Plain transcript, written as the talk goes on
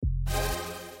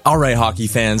All right, hockey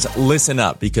fans, listen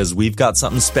up because we've got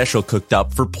something special cooked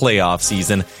up for playoff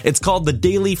season. It's called the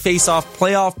Daily Face-Off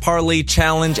Playoff Parlay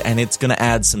Challenge, and it's going to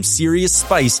add some serious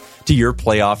spice to your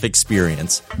playoff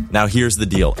experience. Now, here's the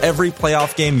deal. Every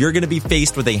playoff game, you're going to be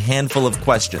faced with a handful of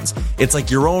questions. It's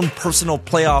like your own personal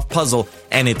playoff puzzle,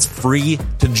 and it's free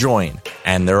to join.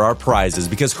 And there are prizes,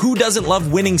 because who doesn't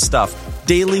love winning stuff?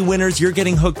 Daily winners, you're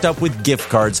getting hooked up with gift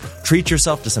cards. Treat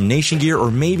yourself to some Nation gear or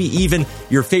maybe even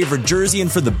your favorite jersey.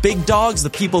 And for the big dogs, the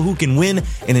people who can win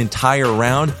an entire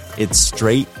round, it's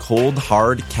straight, cold,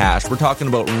 hard cash. We're talking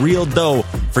about real dough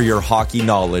for your hockey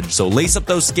knowledge. So lace up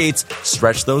those skates,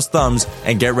 stretch those thumbs,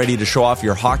 and get ready to show off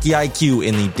your hockey IQ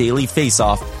in the Daily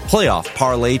Face-Off Playoff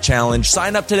Parlay Challenge.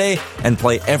 Sign up today and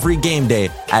play every game day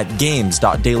at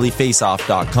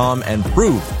games.dailyfaceoff.com and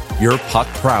prove your puck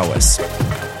prowess.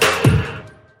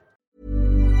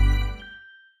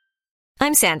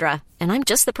 I'm Sandra, and I'm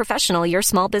just the professional your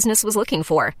small business was looking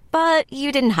for. But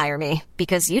you didn't hire me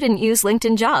because you didn't use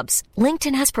LinkedIn Jobs.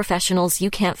 LinkedIn has professionals you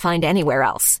can't find anywhere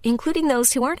else, including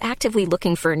those who aren't actively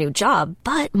looking for a new job,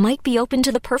 but might be open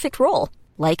to the perfect role,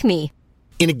 like me.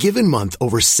 In a given month,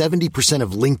 over 70%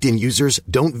 of LinkedIn users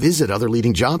don't visit other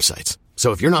leading job sites.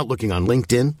 So if you're not looking on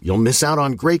LinkedIn, you'll miss out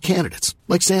on great candidates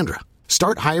like Sandra.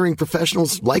 Start hiring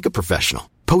professionals like a professional.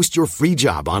 Post your free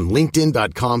job on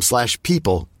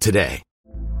linkedin.com/people today.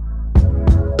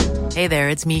 Hey there,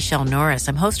 it's Michelle Norris.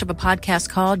 I'm host of a podcast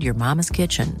called Your Mama's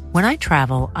Kitchen. When I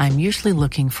travel, I'm usually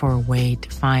looking for a way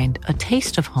to find a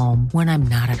taste of home when I'm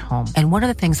not at home. And one of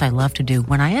the things I love to do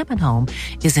when I am at home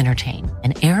is entertain.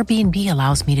 And Airbnb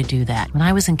allows me to do that. When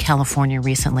I was in California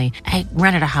recently, I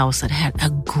rented a house that had a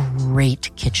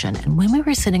great kitchen. And when we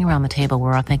were sitting around the table, we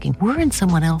were all thinking, we're in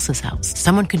someone else's house.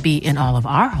 Someone could be in all of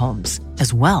our homes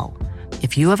as well.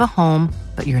 If you have a home,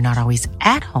 but you're not always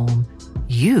at home,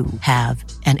 you have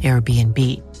an Airbnb.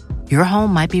 Your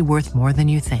home might be worth more than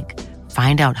you think.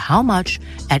 Find out how much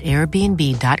at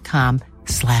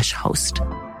airbnb.com/host.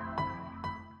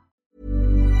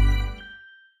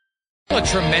 A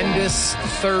tremendous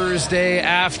Thursday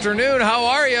afternoon. How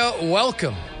are you?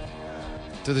 Welcome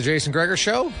to the Jason Gregor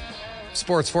Show.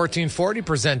 Sports 1440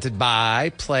 presented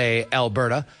by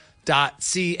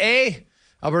PlayAlberta.ca.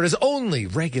 Alberta's only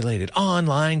regulated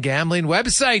online gambling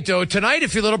website. Oh, tonight,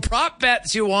 if you little prop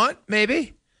bets you want,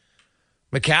 maybe.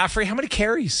 McCaffrey, how many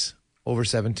carries? Over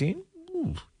 17?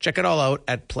 Ooh, check it all out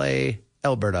at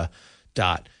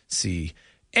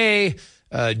playalberta.ca.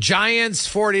 Giants,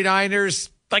 49ers.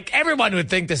 Like, everyone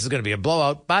would think this is going to be a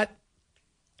blowout, but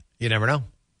you never know.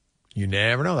 You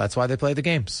never know. That's why they play the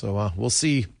game. So we'll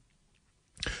see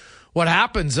what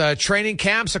happens. Training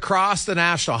camps across the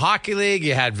National Hockey League.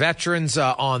 You had veterans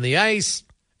on the ice.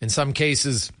 In some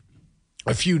cases,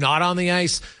 a few not on the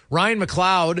ice. Ryan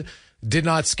McLeod did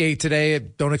not skate today.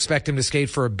 Don't expect him to skate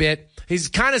for a bit. He's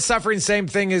kind of suffering the same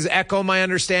thing as Echo, my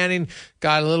understanding.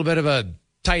 Got a little bit of a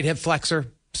tight hip flexor.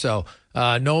 So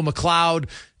no McLeod.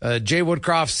 Jay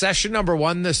Woodcroft's session number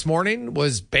 1 this morning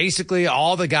was basically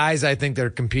all the guys I think that are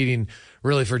competing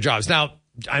really for jobs. Now,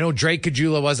 I know Drake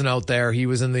Kajula wasn't out there. He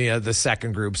was in the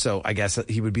second group, so I guess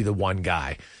he would be the one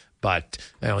guy. But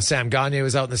Sam Gagner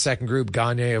was out in the second group.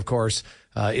 Gagner, of course,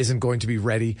 isn't going to be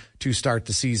ready to start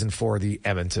the season for the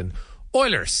Edmonton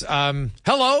Oilers.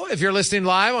 Hello, if you're listening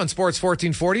live on Sports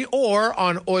 1440 or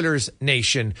on Oilers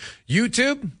Nation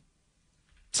YouTube.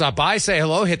 Stop by, say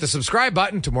hello, hit the subscribe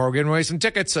button. Tomorrow we're giving away some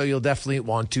tickets, so you'll definitely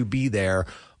want to be there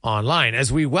online.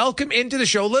 As we welcome into the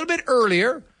show a little bit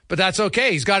earlier, but that's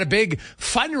okay. He's got a big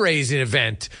fundraising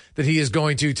event that he is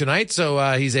going to tonight,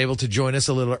 so he's able to join us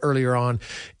a little earlier on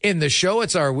in the show.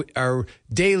 It's our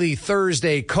daily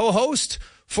Thursday co-host,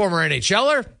 former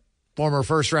NHLer, former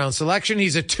first-round selection.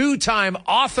 He's a 2-time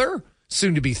author,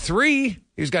 soon to be 3.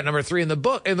 He's got number 3 in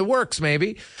the works,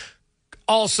 maybe.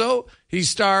 Also, he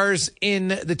stars in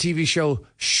the TV show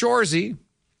Shoresy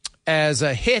as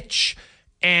a Hitch,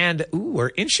 and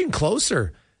we're inching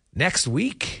closer. Next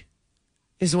week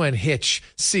is when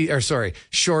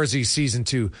Shoresy season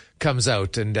 2 comes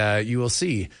out, and you will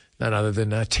see none other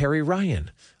than Terry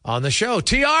Ryan on the show.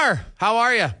 TR, how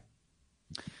are you?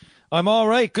 I'm all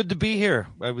right. Good to be here.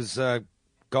 I was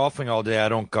golfing all day. I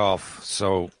don't golf,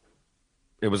 so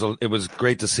it was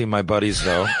great to see my buddies,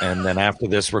 though. And then after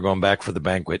this, we're going back for the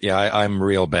banquet. Yeah, I'm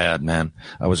real bad, man.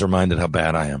 I was reminded how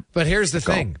bad I am. But here's the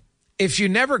thing. If you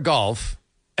never golf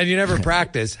and you never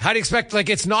practice, how do you expect,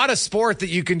 it's not a sport that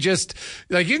you can just,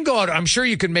 you can go out, I'm sure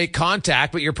you can make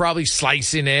contact, but you're probably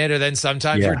slicing it, or then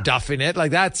sometimes you're duffing it.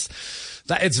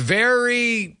 It's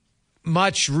very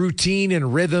much routine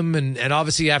and rhythm, and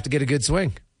obviously you have to get a good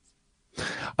swing.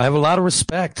 I have a lot of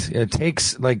respect. It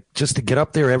takes just to get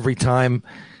up there every time.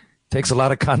 takes a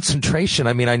lot of concentration.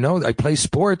 I mean, I know I play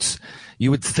sports. You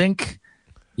would think,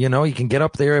 you can get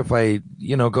up there if I,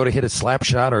 go to hit a slap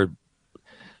shot or,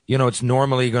 it's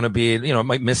normally going to be, it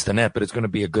might miss the net, but it's going to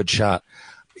be a good shot.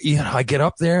 I get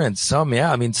up there and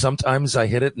sometimes I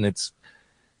hit it and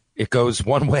it goes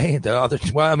one way, the other.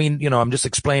 Well, I'm just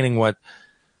explaining what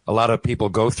a lot of people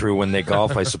go through when they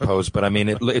golf, I suppose. But I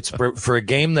mean, it's for a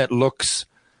game that looks,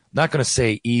 not going to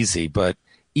say easy, but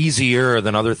easier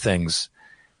than other things.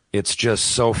 It's just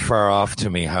so far off to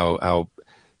me how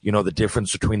the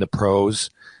difference between the pros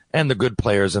and the good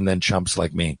players and then chumps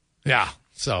like me. Yeah.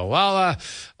 So, well,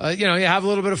 you have a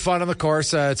little bit of fun on the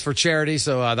course. It's for charity,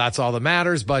 so that's all that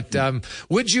matters. But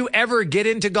would you ever get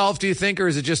into golf, do you think, or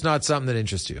is it just not something that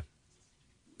interests you?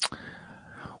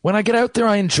 When I get out there,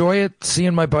 I enjoy it,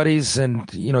 seeing my buddies, and,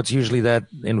 it's usually that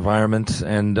environment.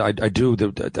 And I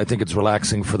think it's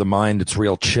relaxing for the mind. It's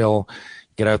real chill.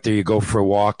 Get out there, you go for a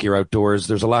walk, you're outdoors.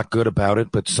 There's a lot good about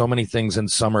it, but so many things in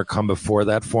summer come before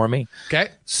that for me. Okay.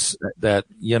 That,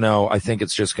 I think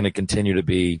it's just going to continue to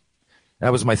be.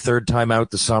 That was my third time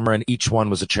out this summer, and each one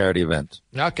was a charity event.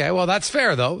 Okay, well, that's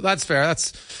fair, though. That's fair.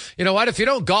 That's, you know what? If you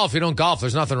don't golf, you don't golf.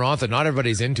 There's nothing wrong with it. Not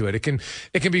everybody's into it. It can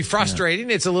be frustrating.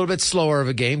 Yeah. It's a little bit slower of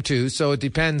a game, too, so it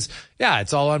depends. Yeah,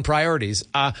 it's all on priorities.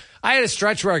 I had a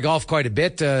stretch where I golfed quite a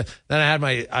bit. Then I had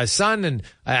my son, and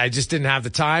I just didn't have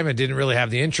the time. I didn't really have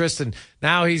the interest, and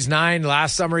now he's 9.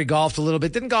 Last summer, he golfed a little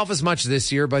bit. Didn't golf as much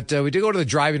this year, but we did go to the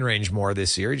driving range more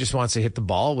this year. He just wants to hit the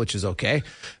ball, which is okay.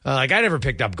 I never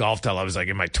picked up golf till I was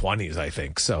in my 20s, I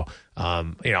think. So,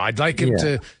 I'd like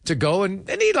him to go, and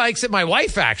he likes it. My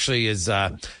wife actually is,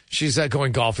 she's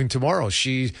going golfing tomorrow.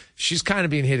 She's kind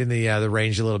of being hitting the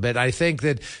range a little bit. I think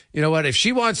that, you know what, if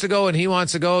she wants to go and he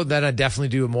wants to go, then I'd definitely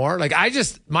do it more.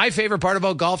 My favorite part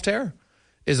about golf, Tara,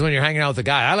 is when you're hanging out with the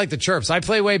guy. I like the chirps. I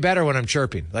play way better when I'm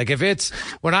chirping.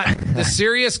 The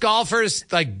serious golfers,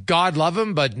 God love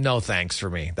them, but no thanks for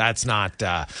me. That's not,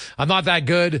 I'm not that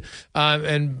good.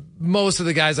 And most of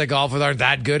the guys I golf with aren't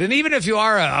that good. And even if you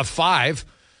are a 5,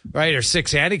 right, or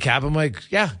 6 handicap, I'm like,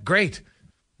 yeah, great.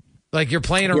 You're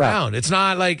playing around. It's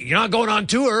not you're not going on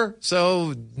tour.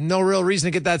 So no real reason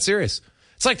to get that serious.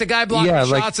 It's like the guy blocking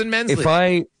shots in men's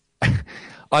league.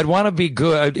 I'd want to be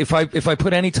good. If I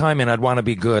put any time in, I'd want to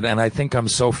be good. And I think I'm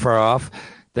so far off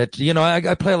that,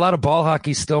 I play a lot of ball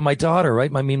hockey still. My daughter,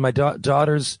 right? My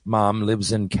daughter's mom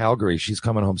lives in Calgary. She's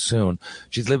coming home soon.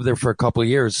 She's lived there for a couple of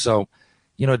years. So,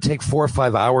 it'd take 4 or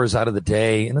 5 hours out of the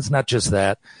day. And it's not just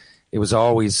that. It was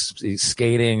always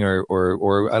skating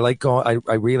or I like going,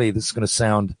 I really, this is going to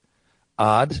sound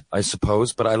odd, I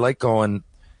suppose, but I like going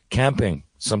camping.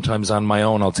 Sometimes on my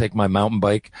own, I'll take my mountain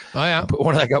bike. Oh yeah.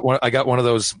 I got one of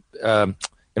those.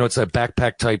 It's a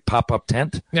backpack type pop up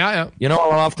tent. Yeah. I'll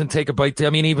often take a bike.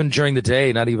 Even during the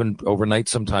day, not even overnight.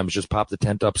 Sometimes just pop the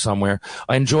tent up somewhere.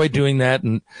 I enjoy doing that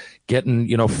and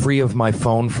getting free of my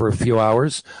phone for a few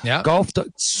hours. Yeah. Golf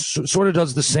sort of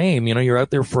does the same. You're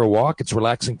out there for a walk. It's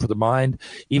relaxing for the mind.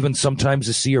 Even sometimes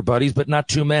to see your buddies, but not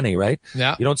too many. Right.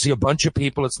 Yeah. You don't see a bunch of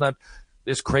people. It's not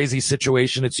this crazy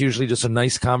situation. It's usually just a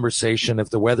nice conversation.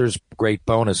 If the weather's great,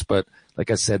 bonus. But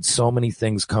like I said, so many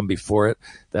things come before it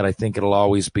that I think it'll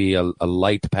always be a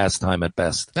light pastime at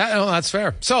best. That's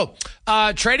fair. So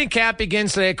training camp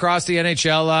begins today across the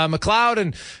NHL.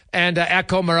 McLeod and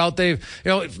Ekholm are out.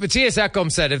 Matthias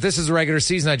Ekholm said, if this is a regular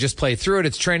season, I just play through it.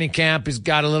 It's training camp. He's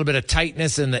got a little bit of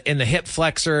tightness in the hip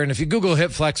flexor. And if you Google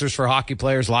hip flexors for hockey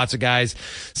players, lots of guys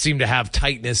seem to have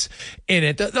tightness in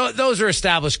it. Those are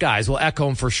established guys. Well,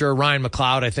 Ekholm for sure. Ryan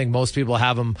McLeod, I think most people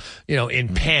have him,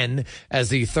 in pen as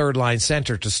the third line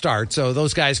center to start. So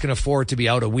those guys can afford to be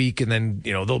out a week, and then,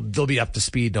 they'll be up to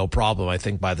speed, no problem, I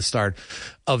think, by the start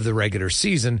of the regular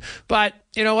season. But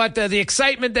you know what? The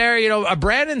excitement there,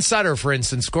 Brandon Sutter, for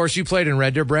instance, of course, you played in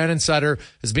Red Deer. Brandon Sutter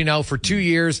has been out for 2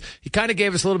 years. He kind of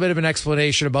gave us a little bit of an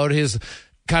explanation about his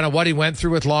kind of what he went through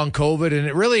with long COVID.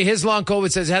 And his long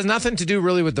COVID says it has nothing to do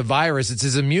really with the virus. It's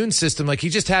his immune system. He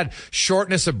just had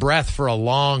shortness of breath for a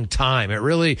long time. It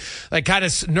really kind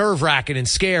of nerve wracking and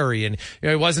scary. And,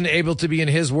 he wasn't able to be, in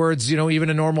his words, even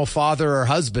a normal father or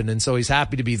husband. And so he's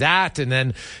happy to be that. And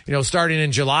then, starting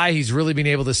in July, he's really been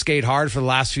able to skate hard for the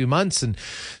last few months and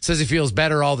says he feels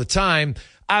better all the time.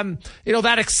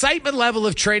 That excitement level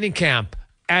of training camp.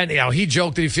 And, he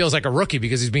joked that he feels like a rookie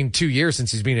because he's been 2 years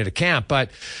since he's been at a camp.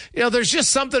 But, there's just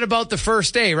something about the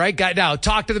first day, right? Now,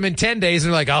 talk to them in 10 days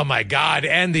and they're like, oh, my God,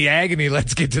 and the agony.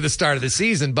 Let's get to the start of the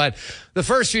season. But the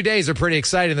first few days are pretty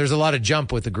exciting. There's a lot of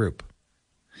jump with the group.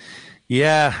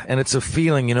 Yeah, and it's a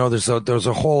feeling, there's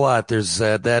a whole lot. There's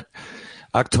that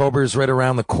October is right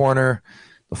around the corner.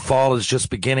 the fall is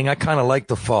just beginning. I kind of like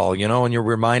the fall, and you're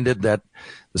reminded that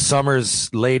the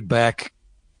summer's laid back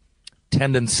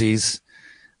tendencies.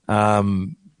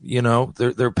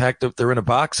 They're packed up. They're in a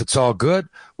box. It's all good.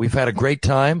 We've had a great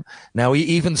time. Now,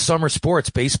 even summer sports,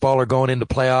 baseball are going into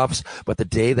playoffs. But the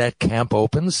day that camp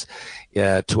opens,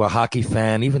 to a hockey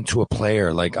fan, even to a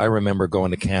player, like I remember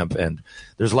going to camp, and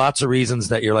there's lots of reasons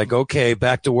that you're like, okay,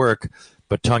 back to work.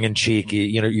 But tongue in cheek,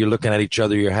 you're looking at each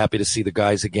other. You're happy to see the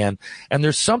guys again. And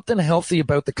there's something healthy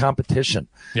about the competition.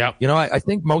 Yeah. I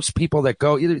think most people that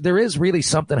go, there is really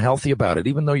something healthy about it,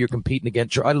 even though you're competing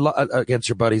against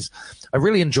your buddies. I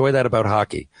really enjoy that about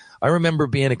hockey. I remember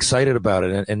being excited about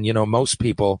it. And most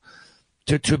people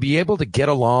to be able to get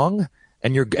along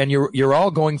and you're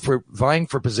all vying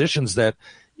for positions that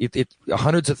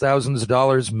hundreds of thousands of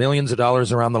dollars, millions of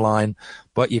dollars around the line,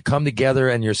 but you come together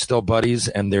and you're still buddies,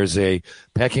 and there's a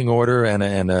pecking order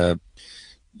and a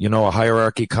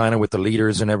hierarchy kind of with the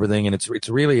leaders and everything. And I think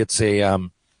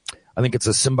it's a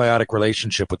symbiotic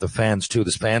relationship with the fans too. The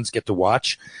fans get to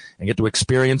watch and get to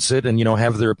experience it and,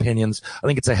 have their opinions. I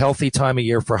think it's a healthy time of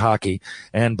year for hockey.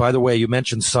 And by the way, you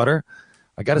mentioned Sutter.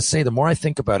 I got to say, the more I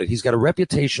think about it, he's got a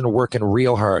reputation of working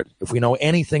real hard, if we know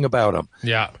anything about him.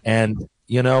 Yeah. And,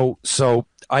 so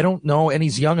I don't know, and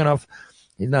he's young enough.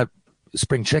 He's not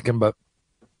spring chicken, but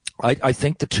I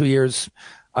think the 2 years,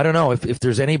 I don't know if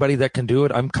there's anybody that can do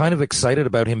it. I'm kind of excited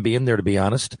about him being there, to be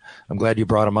honest. I'm glad you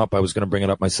brought him up. I was going to bring it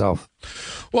up myself.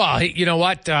 Well, you know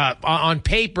what? On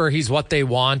paper, he's what they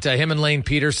want. Him and Lane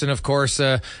Peterson, of course,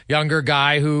 a younger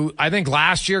guy who I think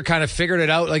last year kind of figured it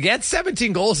out. Like, he had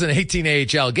 17 goals in 18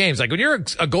 AHL games. Like, when you're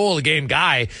a goal-a-game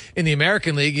guy in the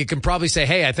American League, you can probably say,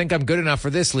 hey, I think I'm good enough for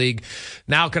this league.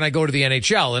 Now can I go to the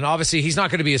NHL? And obviously, he's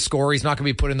not going to be a scorer. He's not going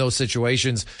to be put in those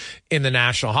situations in the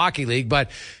National Hockey League.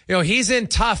 But, he's in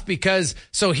tough because,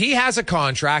 so he has a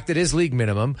contract that is league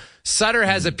minimum. Sutter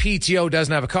has a PTO,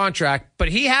 doesn't have a contract, but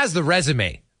he has the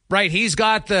resume, right? He's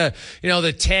got the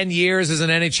 10 years as an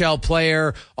NHL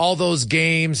player, all those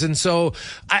games. And so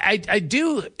I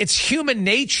do, it's human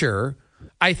nature.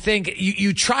 I think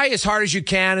you try as hard as you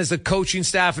can as the coaching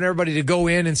staff and everybody to go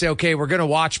in and say, okay, we're going to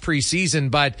watch preseason,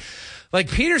 but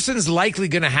like Peterson's likely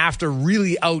going to have to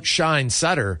really outshine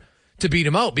Sutter to beat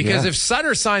him out, because if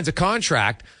Sutter signs a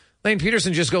contract, Lane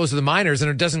Peterson just goes to the minors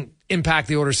and it doesn't impact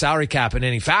the Oilers' salary cap in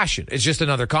any fashion. It's just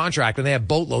another contract, and they have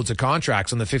boatloads of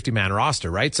contracts on the 50-man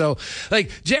roster, right? So, like,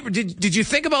 did you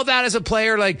think about that as a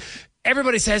player? Like,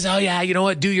 everybody says, oh, yeah, you know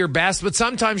what, do your best. But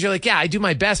sometimes you're like, yeah, I do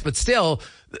my best, but still,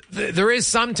 there is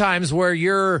sometimes where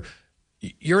you're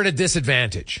at a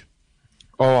disadvantage.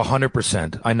 Oh,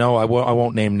 100%. I know I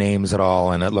won't name names at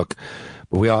all. And look,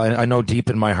 I know deep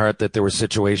in my heart that there were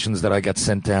situations that I got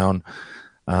sent down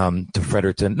to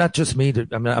Fredericton. Not just me.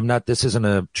 I'm not. This isn't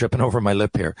a tripping over my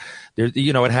lip here.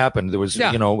 It happened. There was,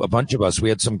 a bunch of us. We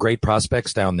had some great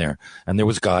prospects down there, and there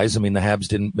was guys. I mean, the Habs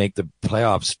didn't make the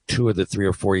playoffs 2 of the 3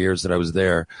 or 4 years that I was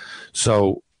there.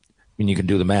 So, I mean, you can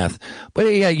do the math. But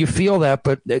yeah, you feel that.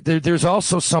 But there's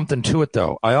also something to it,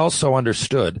 though. I also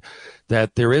understood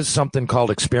that there is something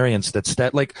called experience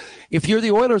like if you're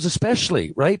the Oilers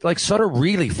especially, right? Like Sutter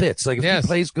really fits. Like if he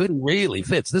plays good, he really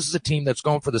fits. This is a team that's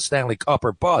going for the Stanley Cup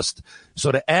or bust.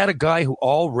 So to add a guy who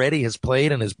already has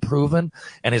played and is proven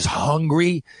and is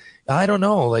hungry, I don't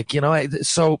know.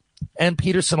 And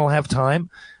Peterson will have time.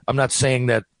 I'm not saying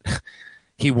that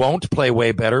he won't play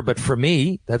way better, but for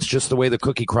me, that's just the way the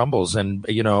cookie crumbles. And,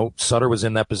 Sutter was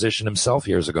in that position himself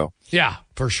years ago. Yeah,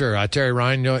 for sure. Terry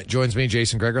Ryan joins me,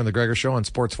 Jason Gregor, on the Gregor Show on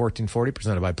Sports 1440,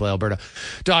 presented by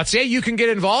PlayAlberta.ca. You can get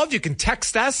involved. You can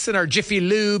text us in our Jiffy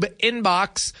Lube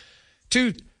inbox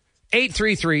to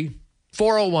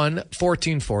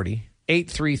 833-401-1440.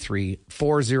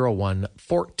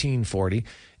 833-401-1440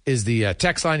 is the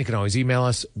text line. You can always email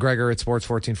us, Gregor at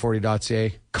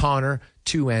sports1440.ca. Connor,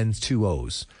 2 N's, 2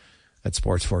 O's at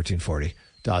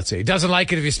sports1440.ca. Doesn't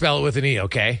like it if you spell it with an E,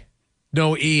 okay?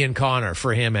 No E in Connor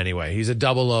for him anyway. He's a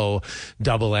double O,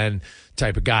 double N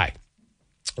type of guy.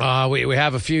 We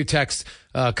have a few texts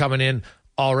coming in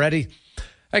already.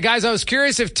 Hey, guys, I was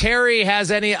curious if Terry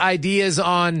has any ideas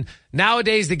on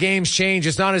nowadays the game's change.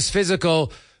 It's not as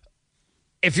physical.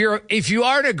 If you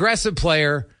are an aggressive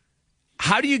player,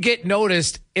 how do you get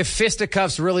noticed if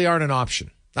fisticuffs really aren't an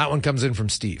option? That one comes in from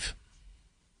Steve.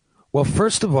 Well,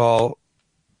 first of all,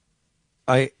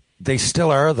 they still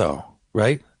are, though,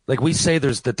 right? Like we say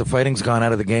that the fighting's gone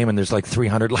out of the game and there's like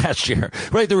 300 last year,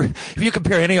 right? If you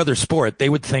compare any other sport, they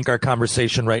would think our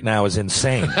conversation right now is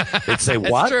insane. They'd say,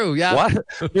 what? That's true, yeah.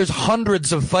 What? There's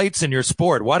hundreds of fights in your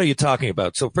sport. What are you talking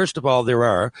about? So first of all, there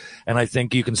are, and I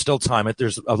think you can still time it.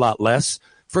 There's a lot less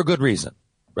for good reason.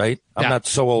 right? I'm not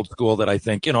so old school that I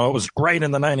think, it was great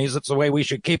in the 90s. It's the way we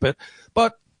should keep it.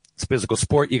 But it's physical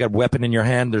sport. You got a weapon in your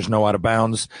hand. There's no out of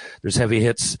bounds. There's heavy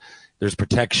hits. There's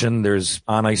protection. There's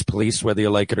on-ice police, whether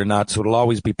you like it or not. So it'll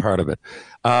always be part of it.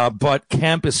 But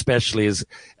camp especially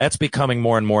that's becoming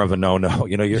more and more of a no-no.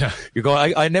 You're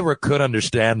going, I never could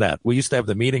understand that. We used to have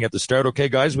the meeting at the start. Okay,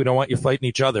 guys, we don't want you fighting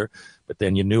each other. But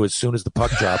then you knew as soon as the puck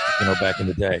dropped, back in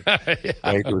the day,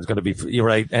 right, it was going to be, you're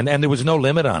right. And there was no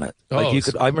limit on it.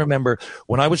 I remember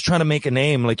when I was trying to make a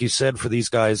name, like you said, for these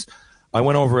guys, I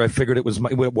went over, I figured it was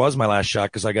my last shot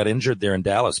because I got injured there in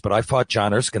Dallas, but I fought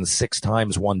John Erskine 6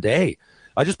 times one day.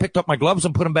 I just picked up my gloves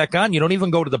and put them back on. You don't even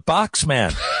go to the box,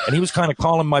 man. And he was kind of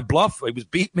calling my bluff. He was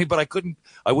beating me, but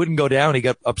I wouldn't go down. He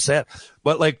got upset.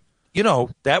 But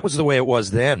that was the way it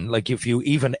was then. Like if you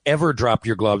even ever drop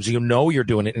your gloves, you're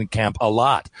doing it in camp a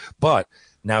lot. But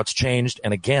now it's changed,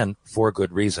 and again, for a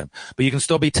good reason. But you can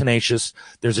still be tenacious.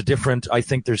 I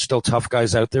think there's still tough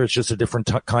guys out there. It's just a different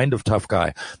kind of tough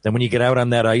guy. Then when you get out on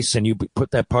that ice and you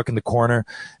put that puck in the corner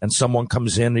and someone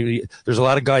comes in, there's a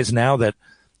lot of guys now that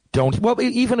don't. Well,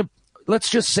 let's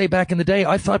just say back in the day,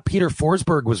 I thought Peter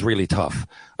Forsberg was really tough.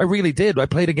 I really did. I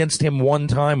played against him one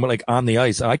time, on the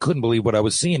ice. I couldn't believe what I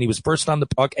was seeing. He was first on the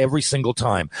puck every single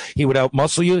time. He would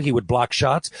outmuscle you. He would block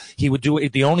shots. He would do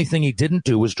it. The only thing he didn't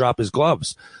do was drop his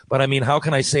gloves. But I mean, how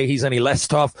can I say he's any less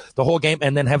tough the whole game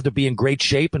and then have to be in great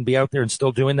shape and be out there and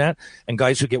still doing that? And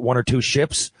guys who get 1 or 2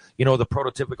 ships, the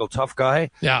prototypical tough guy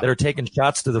that are taking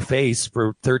shots to the face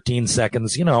for 13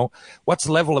 seconds, what's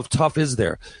level of tough is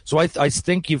there? So I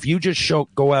think if you just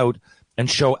go out and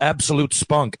show absolute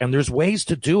spunk, and there's ways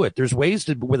to do it. There's ways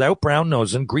to, without brown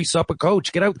nosing, grease up a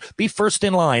coach. Get out, be first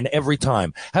in line every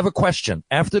time. Have a question.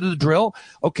 After the drill,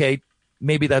 okay,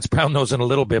 maybe that's brown nosing a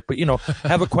little bit, but,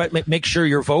 have a make sure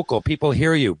you're vocal. People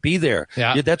hear you. Be there.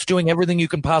 Yeah. That's doing everything you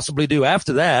can possibly do.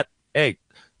 After that, hey,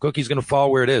 cookie's going to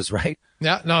fall where it is, right?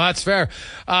 Yeah, no, that's fair.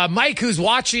 Mike, who's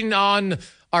watching on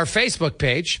our Facebook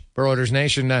page, Marauders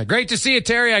Nation. Great to see you,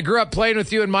 Terry. I grew up playing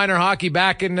with you in minor hockey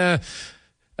back in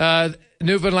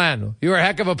Newfoundland. You were a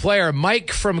heck of a player.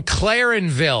 Mike from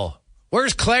Clarenville.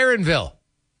 Where's Clarenville?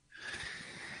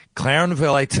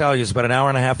 Clarenville, I tell you, is about an hour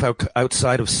and a half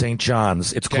outside of St.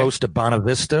 John's. It's close to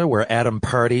Bonavista, where Adam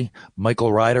Party,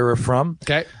 Michael Ryder are from.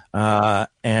 Okay.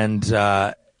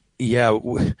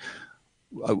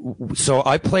 So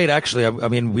I played, actually, I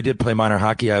mean, we did play minor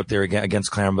hockey out there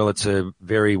against Clarenville. It's a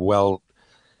very well,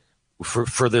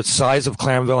 for the size of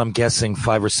Clarenville, I'm guessing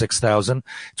 5,000 or 6,000.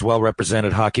 It's well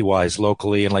represented hockey-wise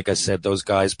locally. And like I said, those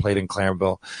guys played in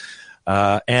Clarenville.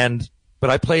 But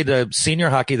I played senior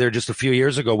hockey there just a few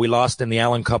years ago. We lost in the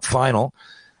Allen Cup final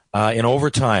in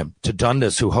overtime to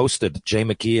Dundas, who hosted Jay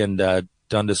McKee and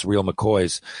Dundas Real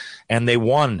McCoys. And they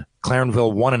won.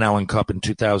 Clarenville won an Allen Cup in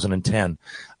 2010.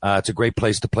 It's a great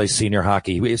place to play senior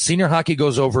hockey. Senior hockey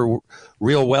goes over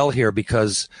real well here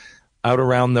because out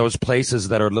around those places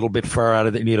that are a little bit far out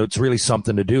of it's really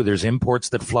something to do. There's imports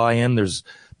that fly in. There's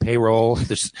payroll.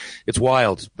 It's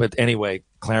wild. But anyway,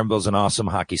 Clarenville's an awesome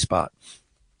hockey spot.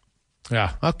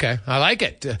 Yeah, okay. I like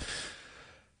it.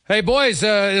 Hey, boys,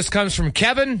 this comes from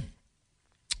Kevin.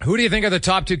 Who do you think are the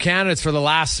top 2 candidates for the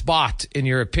last spot, in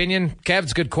your opinion?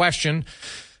 Kev's good question.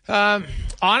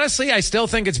 Honestly, I still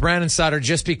think it's Brandon Sutter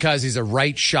just because he's a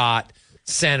right shot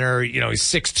center. He's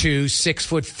 6'2",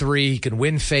 6'3". He can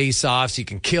win face-offs. He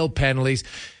can kill penalties.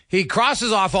 He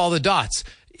crosses off all the dots.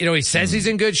 He says he's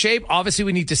in good shape. Obviously,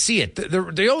 we need to see it.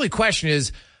 The only question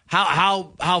is,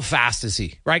 how fast is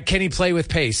he, right? Can he play with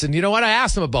pace? And you know what? I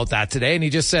asked him about that today, and he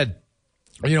just said,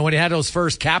 when he had those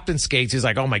first captain skates, he's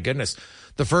like, oh, my goodness.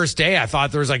 The first day, I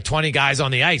thought there was 20 guys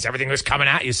on the ice. Everything was coming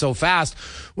at you so fast.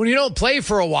 When you don't play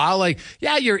for a while,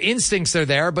 your instincts are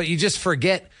there, but you just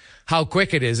forget how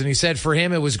quick it is. And he said for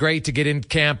him, it was great to get in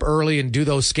camp early and do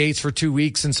those skates for 2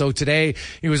 weeks. And so today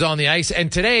he was on the ice.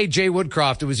 And today, Jay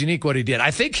Woodcroft, it was unique what he did.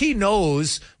 I think he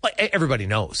knows, everybody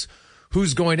knows,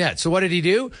 who's going net. So what did he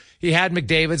do? He had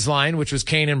McDavid's line, which was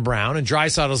Kane and Brown, and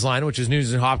Draisaitl's line, which was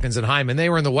Nugent Hopkins and Hyman. They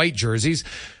were in the white jerseys.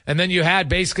 And then you had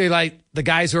basically the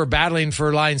guys who were battling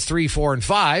for lines 3, 4, and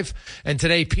 5. And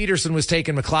today Peterson was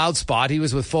taking McLeod's spot. He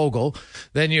was with Fogle.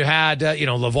 Then you had,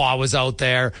 Lavoie was out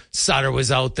there. Sutter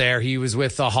was out there. He was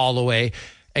with Holloway.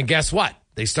 And guess what?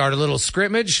 They started a little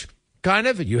scrimmage, kind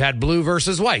of. You had blue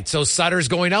versus white. So Sutter's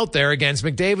going out there against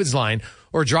McDavid's line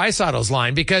or Draisaitl's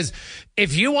line, because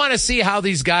if you want to see how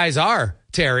these guys are,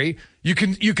 Terry, you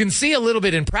can see a little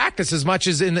bit in practice as much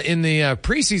as in the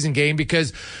preseason game,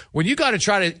 because when you got to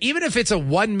try to, even if it's a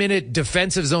 1-minute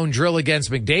defensive zone drill against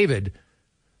McDavid,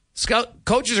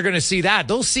 coaches are going to see that.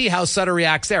 They'll see how Sutter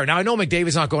reacts there. Now, I know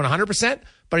McDavid's not going 100%,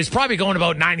 but he's probably going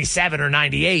about 97 or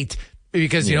 98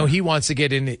 because, he wants to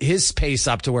get in his pace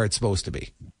up to where it's supposed to be.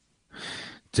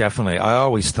 Definitely. I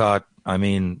always thought,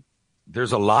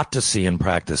 there's a lot to see in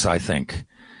practice, I think.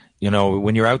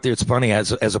 When you're out there, it's funny,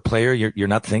 as a player, you're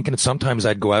not thinking it. Sometimes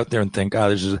I'd go out there and think,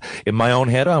 in my own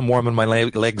head, I'm warming my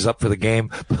legs up for the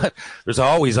game. But there's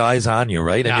always eyes on you,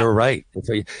 right? And you're right.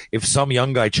 If some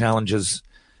young guy challenges,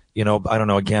 I don't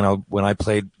know, again, when I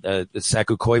played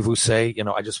Saku Koivusei,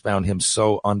 I just found him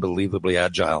so unbelievably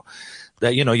agile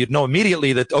that, you'd know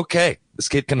immediately that, okay, this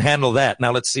kid can handle that.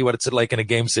 Now let's see what it's like in a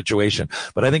game situation.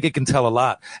 But I think it can tell a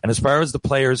lot. And as far as the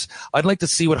players, I'd like to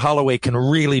see what Holloway can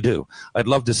really do. I'd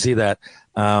love to see that.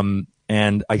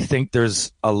 And I think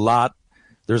there's a lot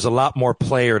more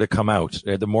player to come out.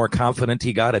 The more confident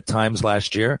he got at times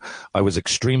last year, I was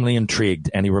extremely intrigued.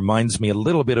 And he reminds me a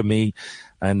little bit of me,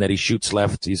 and that he shoots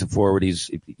left. He's a forward. He's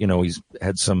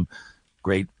had some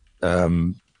great,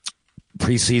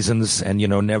 preseasons and,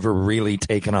 never really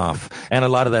taken off. And a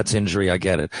lot of that's injury. I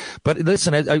get it. But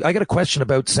listen, I got a question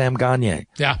about Sam Gagner.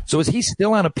 Yeah. So is he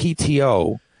still on a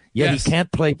PTO? Yet Yes. He can't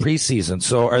play preseason.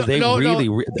 So are they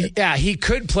really? Yeah, he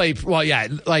could play. Well, yeah,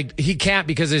 like he can't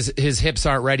because his hips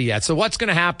aren't ready yet. So what's going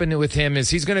to happen with him is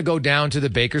he's going to go down to the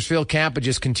Bakersfield camp and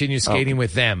just continue skating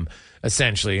with them,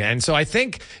 essentially. And so I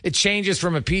think it changes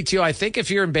from a PTO. I think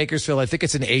if you're in Bakersfield, I think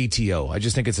it's an ATO. I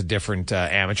just think it's a different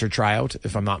amateur tryout,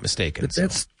 if I'm not mistaken. But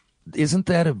isn't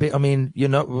that a bit?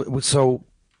 So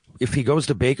if he goes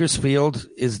to Bakersfield,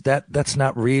 that's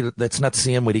not real? That's not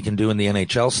seeing what he can do in the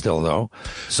NHL still, though.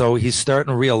 So he's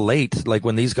starting real late, like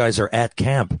when these guys are at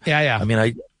camp. Yeah.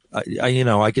 I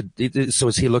could. So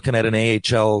is he looking at an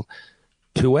AHL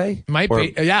 2A? Might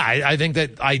be. Yeah, I think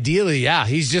that ideally, yeah,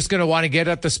 he's just going to want to get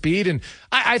up to speed. And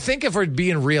I think if we're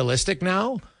being realistic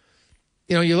now,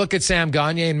 you look at Sam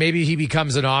Gagner and maybe he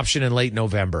becomes an option in late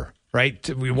November. Right.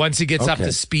 Once he gets up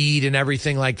to speed and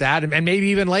everything like that, and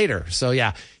maybe even later. So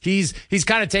yeah, he's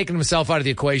kind of taken himself out of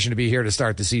the equation to be here to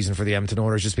start the season for the Edmonton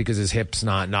Oilers, just because his hip's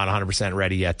not 100%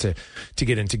 ready yet to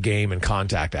get into game and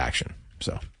contact action.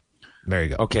 So there you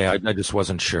go. Okay. I just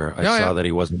wasn't sure. I saw that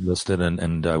he wasn't listed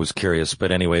and I was curious,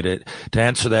 but anyway, to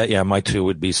answer that, yeah, my two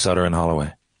would be Sutter and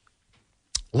Holloway.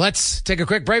 Let's take a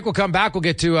quick break. We'll come back. We'll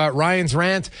get to Ryan's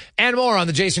rant and more on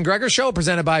the Jason Gregor Show,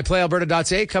 presented by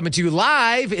PlayAlberta.ca, coming to you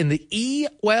live in the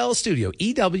EWEL studio,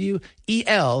 EWEL.ca.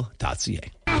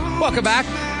 Welcome back.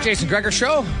 Jason Gregor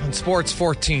Show on Sports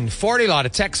 1440. A lot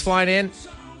of texts flying in.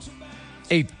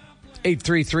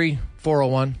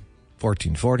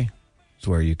 833-401-1440 is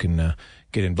where you can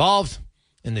get involved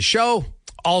in the show.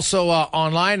 Also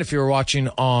online, if you're watching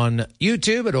on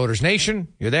YouTube at Oilers Nation,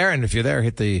 you're there. And if you're there,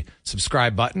 hit the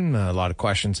subscribe button. A lot of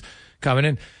questions coming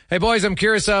in. Hey, boys, I'm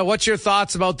curious, what's your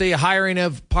thoughts about the hiring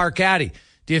of Parkatti?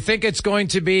 Do you think it's going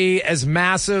to be as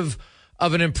massive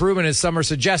of an improvement as some are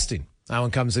suggesting? That one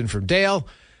comes in from Dale.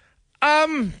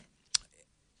 It's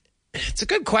a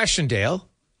good question, Dale.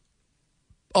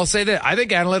 I'll say that I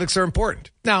think analytics are important.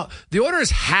 Now, the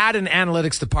Oilers had an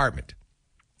analytics department.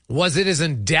 Was it as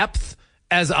in-depth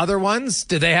as other ones?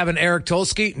 Did they have an Eric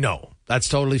Tolsky? No, that's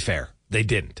totally fair. They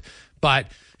didn't. But,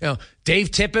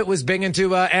 Dave Tippett was big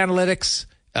into analytics.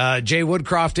 Jay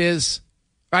Woodcroft is,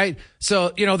 right?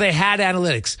 So, they had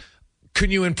analytics. Can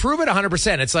you improve it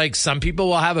 100%? It's like some people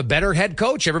will have a better head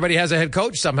coach. Everybody has a head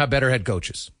coach. Some have better head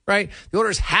coaches, right? The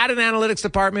Oilers had an analytics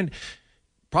department.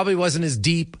 Probably wasn't as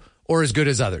deep or as good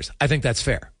as others. I think that's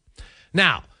fair.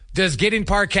 Now, does getting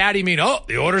Parkatti mean,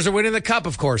 the Oilers are winning the cup?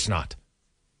 Of course not.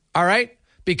 All right?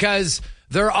 Because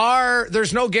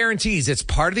there's no guarantees. It's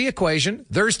part of the equation.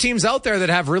 There's teams out there that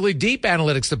have really deep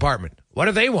analytics department. What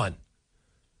have they won?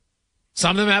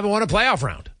 Some of them haven't won a playoff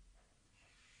round.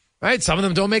 Right? Some of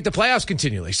them don't make the playoffs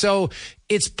continually. So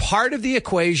it's part of the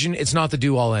equation. It's not the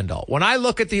do-all, end-all. When I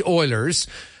look at the Oilers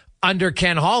under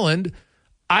Ken Holland,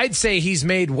 I'd say he's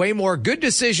made way more good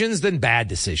decisions than bad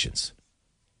decisions.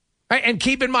 Right? And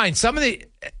keep in mind,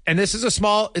 and this is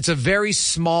it's a very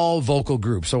small vocal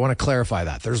group. So I want to clarify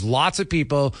that. There's lots of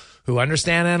people who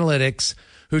understand analytics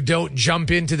who don't jump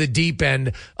into the deep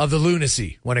end of the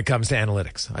lunacy when it comes to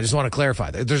analytics. I just want to clarify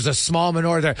that. There's a small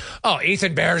minority there. Oh,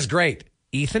 Ethan Bear's great.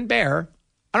 Ethan Bear,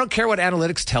 I don't care what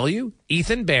analytics tell you.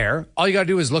 Ethan Bear, all you got to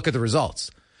do is look at the results.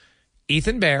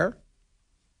 Ethan Bear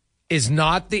is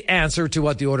not the answer to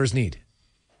what the Oilers need.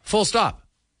 Full stop.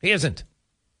 He isn't.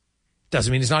 Doesn't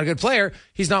mean he's not a good player.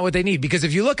 He's not what they need. Because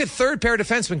if you look at third pair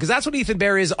defensemen, because that's what Ethan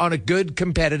Bear is on a good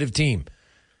competitive team.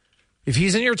 If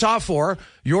he's in your top four,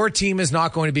 your team is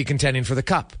not going to be contending for the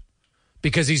cup.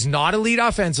 Because he's not elite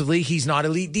offensively, he's not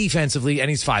elite defensively, and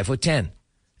he's 5'10".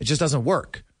 It just doesn't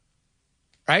work.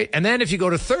 Right? And then if you go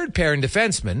to third pair in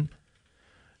defensemen,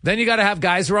 then you got to have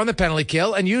guys who are on the penalty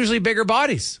kill and usually bigger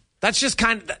bodies. That's just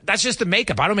the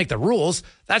makeup. I don't make the rules.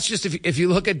 That's just if you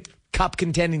look at cup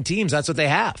contending teams, that's what they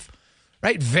have.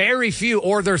 Right? Very few,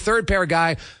 or their third pair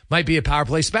guy might be a power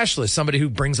play specialist, somebody who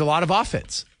brings a lot of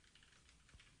offense.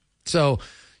 So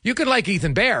you could like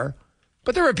Ethan Bear,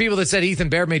 but there were people that said Ethan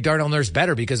Bear made Darnell Nurse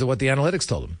better because of what the analytics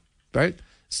told him. Right?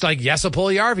 It's like Jesse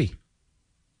Puljujärvi.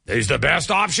 He's the best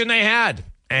option they had.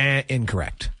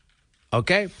 Incorrect.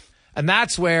 Okay? And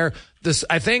that's where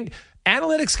I think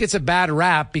analytics gets a bad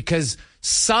rap because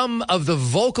some of the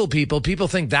vocal people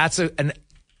think that's an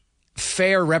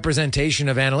fair representation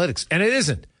of analytics, and it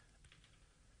isn't.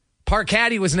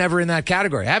 Parkaddy was never in that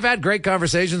category. I've had great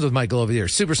conversations with Michael over the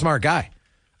years. Super smart guy.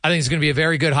 I think he's going to be a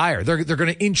very good hire. They're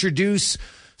going to introduce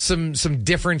some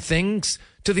different things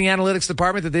to the analytics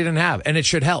department that they didn't have, and it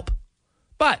should help.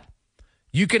 But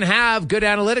you can have good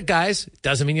analytic guys.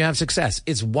 Doesn't mean you have success.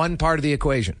 It's one part of the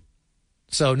equation.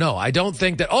 So, no, I don't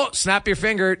think that, snap your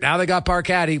finger. Now they got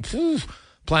Parkaddy.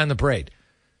 Plan the parade.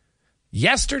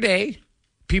 Yesterday,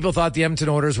 people thought the Edmonton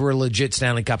Oilers were a legit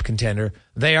Stanley Cup contender.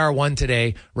 They are one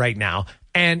today, right now.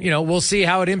 And, we'll see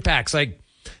how it impacts. Like,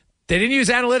 they didn't use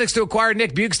analytics to acquire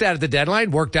Nick Bjugstad at the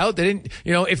deadline. Worked out. They didn't,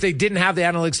 if they didn't have the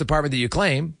analytics department that you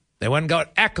claim, they went and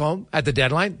got Ekholm at the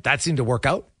deadline. That seemed to work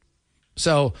out.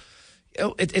 So,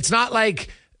 it's not like,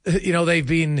 they've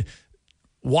been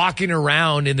walking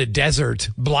around in the desert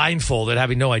blindfolded,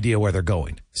 having no idea where they're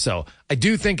going. So I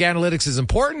do think analytics is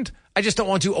important. I just don't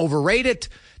want to overrate it.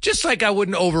 Just like I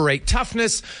wouldn't overrate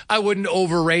toughness. I wouldn't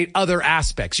overrate other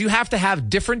aspects. You have to have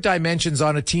different dimensions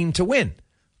on a team to win,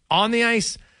 on the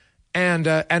ice and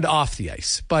off the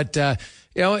ice. But,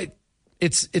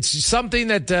 it's something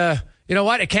that,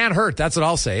 it can't hurt. That's what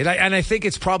I'll say. And I think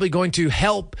it's probably going to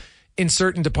help in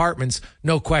certain departments,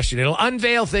 no question. It'll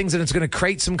unveil things and it's going to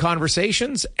create some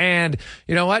conversations. And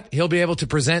you know what? He'll be able to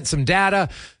present some data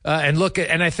and look at,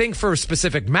 and I think for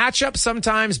specific matchups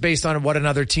sometimes based on what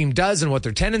another team does and what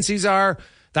their tendencies are,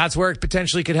 that's where it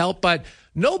potentially could help. But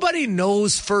nobody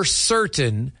knows for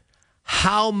certain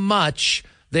how much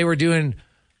they were doing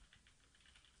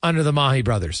under the Mahi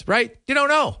brothers, right? You don't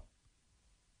know.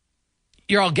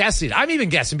 You're all guessing. I'm even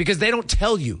guessing because they don't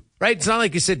tell you. Right? It's not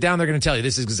like you sit down, they're going to tell you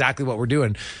this is exactly what we're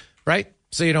doing, right?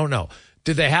 So you don't know.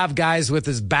 Did they have guys with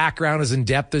as background as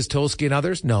in-depth as Tulsky and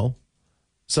others? No.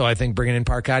 So I think bringing in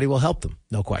Parkaddy will help them.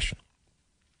 No question.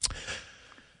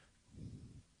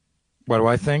 What do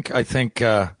I think? I think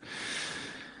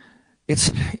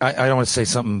it's I don't want to say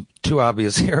something too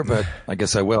obvious here, but I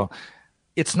guess I will.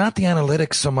 It's not the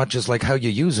analytics so much as like how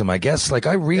you use them, I guess. Like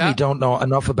I really don't know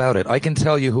enough about it. I can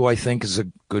tell you who I think is a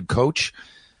good coach.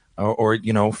 Or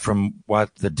from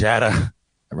what the data,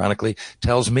 ironically,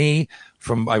 tells me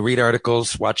from I read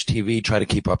articles, watch TV, try to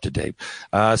keep up to date.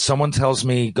 Someone tells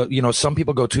me, some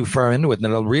people go too far into it, and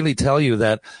it'll really tell you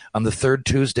that on the third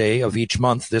Tuesday of each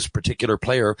month, this particular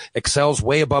player excels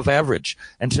way above average.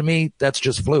 And to me, that's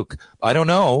just fluke. I don't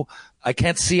know. I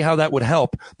can't see how that would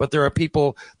help, but there are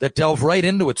people that delve right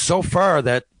into it so far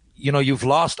that, you've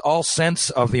lost all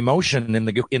sense of emotion in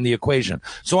the equation.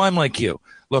 So I'm like you.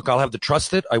 Look, I'll have to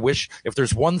trust it. I wish if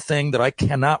there's one thing that I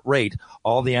cannot rate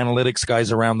all the analytics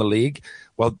guys around the league,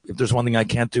 well, if there's one thing I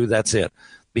can't do, that's it.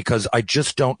 Because I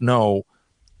just don't know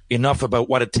enough about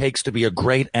what it takes to be a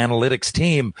great analytics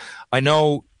team. I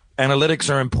know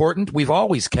analytics are important. We've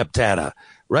always kept data,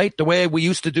 right? The way we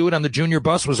used to do it on the junior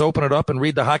bus was open it up and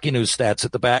read the hockey news stats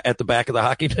at the back of the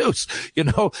hockey news.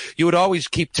 You would always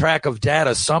keep track of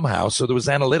data somehow. So there was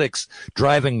analytics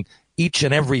driving each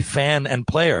and every fan and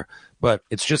player. But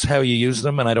it's just how you use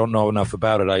them, and I don't know enough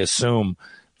about it. I assume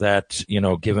that,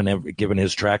 given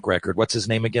his track record, what's his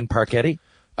name again? Parkaddy?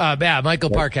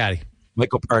 Michael Parkaddy.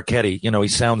 Michael Parkaddy. He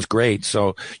sounds great,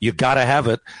 so you got to have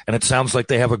it, and it sounds like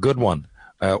they have a good one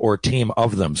or team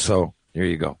of them. So there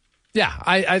you go. Yeah,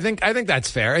 I think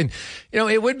that's fair, and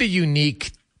it would be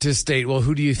unique to state, well,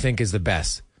 who do you think is the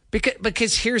best?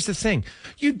 Because here's the thing.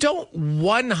 You don't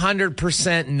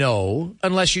 100% know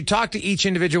unless you talk to each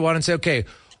individual one and say, okay,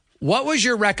 what was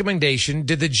your recommendation?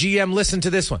 Did the GM listen to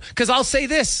this one? Because I'll say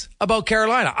this about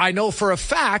Carolina. I know for a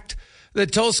fact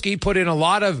that Tulsky put in a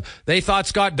lot of, they thought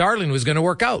Scott Darling was going to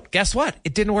work out. Guess what?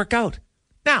 It didn't work out.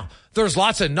 Now, there's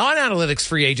lots of non-analytics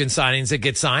free agent signings that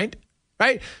get signed,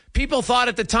 right? People thought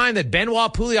at the time that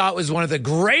Benoit Pouliot was one of the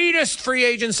greatest free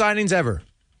agent signings ever.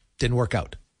 Didn't work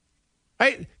out,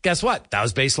 right? Guess what? That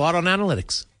was based a lot on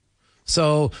analytics.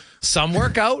 So some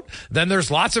work out. Then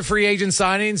there's lots of free agent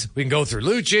signings. We can go through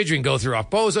Lucic. We can go through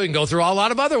Okposo. We can go through a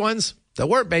lot of other ones that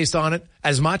weren't based on it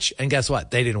as much. And guess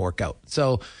what? They didn't work out.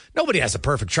 So nobody has a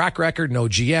perfect track record. No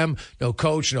GM, no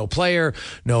coach, no player,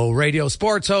 no radio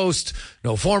sports host,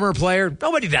 no former player.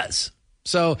 Nobody does.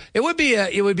 So it would be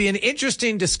an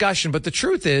interesting discussion. But the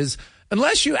truth is,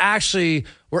 unless you actually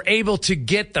were able to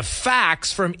get the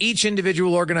facts from each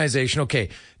individual organization, okay,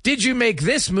 did you make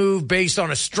this move based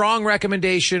on a strong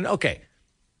recommendation? Okay,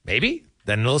 maybe.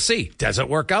 Then we'll see. Does it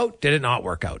work out? Did it not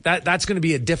work out? That's going to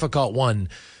be a difficult one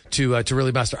to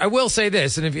really muster. I will say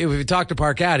this, and if you talk to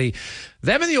Parkatti,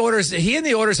 he and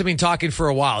the Oilers have been talking for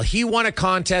a while. He won a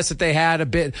contest that they had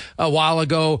a while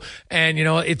ago,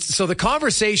 and so the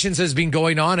conversations has been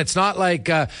going on. It's not like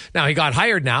now he got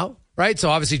hired now, right? So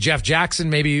obviously Jeff Jackson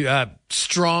maybe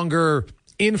stronger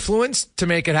influence to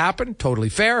make it happen. Totally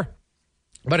fair.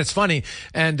 But it's funny.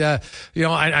 And,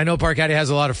 I know Parkatti has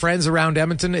a lot of friends around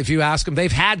Edmonton. If you ask them,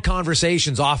 they've had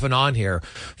conversations off and on here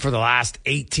for the last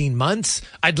 18 months.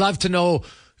 I'd love to know,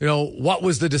 what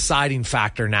was the deciding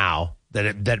factor now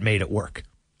that made it work.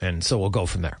 And so we'll go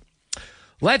from there.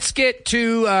 Let's get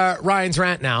to Ryan's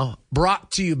rant now, brought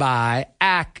to you by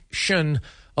Action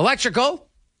Electrical.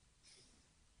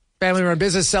 Family-run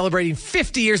business celebrating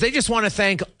 50 years. They just want to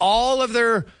thank all of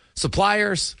their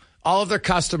suppliers, all of their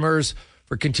customers,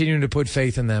 for continuing to put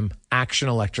faith in them.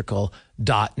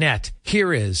 actionelectrical.net.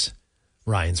 Here is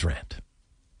Ryan's rant.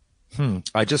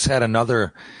 I just had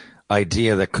another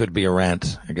idea that could be a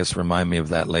rant. I guess remind me of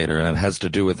that later. And it has to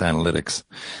do with analytics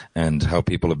and how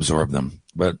people absorb them.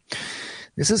 But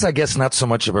this is, I guess, not so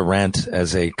much of a rant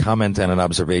as a comment and an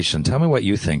observation. Tell me what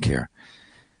you think here.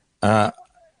 Like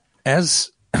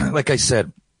I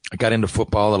said, I got into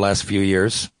football the last few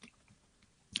years,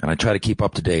 and I try to keep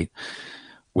up to date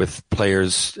with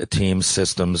players, teams,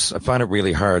 systems. I find it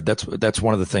really hard. That's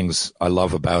one of the things I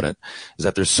love about it, is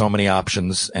that there's so many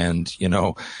options and,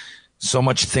 so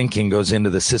much thinking goes into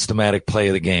the systematic play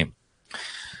of the game.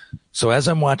 So as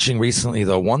I'm watching recently,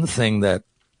 though, one thing that,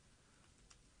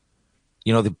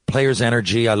 the players'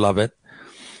 energy, I love it,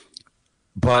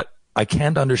 but I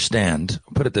can't understand,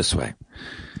 put it this way.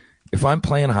 If I'm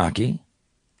playing hockey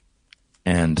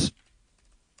and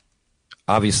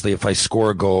obviously if I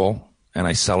score a goal and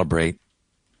I celebrate,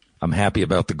 I'm happy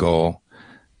about the goal.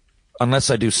 Unless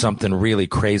I do something really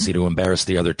crazy to embarrass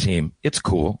the other team, it's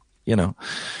cool.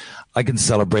 I can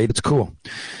celebrate. It's cool.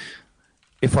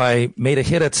 If I made a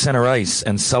hit at center ice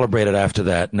and celebrated after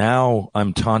that, now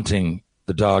I'm taunting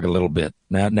the dog a little bit.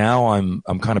 Now I'm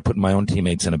kind of putting my own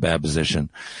teammates in a bad position.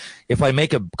 If I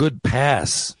make a good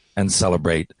pass and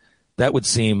celebrate, that would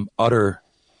seem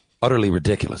utterly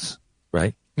ridiculous,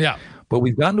 right? Yeah. But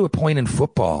we've gotten to a point in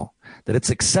football that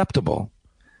it's acceptable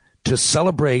to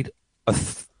celebrate a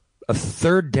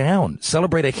third down,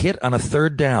 celebrate a hit on a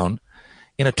third down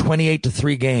in a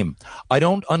 28-3 game. I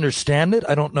don't understand it.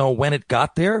 I don't know when it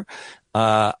got there.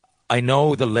 I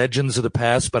know the legends of the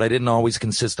past, but I didn't always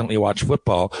consistently watch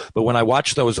football. But when I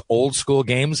watch those old school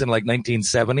games in like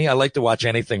 1970, I like to watch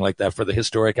anything like that for the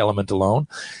historic element alone.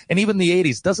 And even the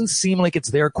 80s doesn't seem like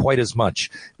it's there quite as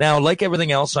much. Now, like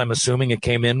everything else, I'm assuming it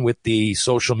came in with the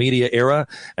social media era,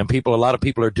 and a lot of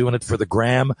people are doing it for the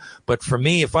gram. But for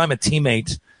me, if I'm a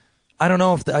teammate, I don't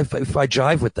know if I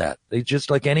jive with that. It's just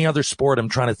like any other sport, I'm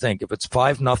trying to think. If it's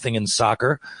 5-0 in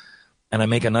soccer and I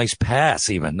make a nice pass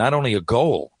even, not only a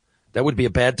goal, that would be a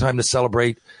bad time to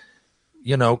celebrate,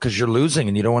 because you're losing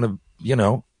and you don't want to,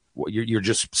 you're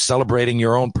just celebrating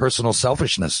your own personal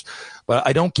selfishness. But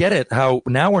I don't get it how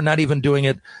now we're not even doing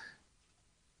it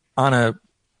on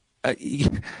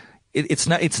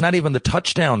it's not even the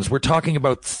touchdowns. We're talking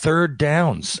about third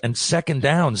downs and second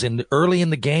downs early in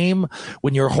the game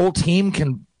when your whole team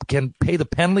can pay the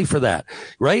penalty for that,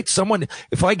 right?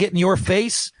 If I get in your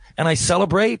face and I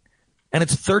celebrate and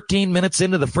it's 13 minutes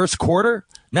into the first quarter,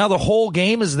 now the whole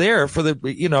game is there for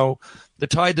the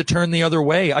tide to turn the other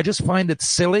way. I just find it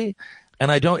silly. And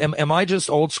am I just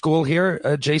old school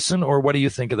here, Jason, or what do you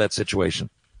think of that situation?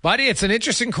 Buddy, it's an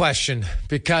interesting question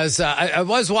because I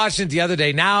was watching it the other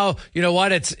day. Now, you know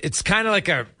what? It's kind of like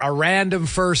a random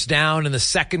first down in the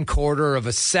second quarter of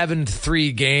a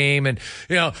 7-3 game. And,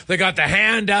 they got the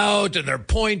hand out and they're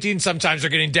pointing. Sometimes they're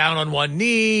getting down on one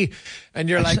knee. And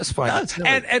you're like, that's fine.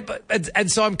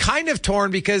 And so I'm kind of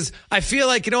torn because I feel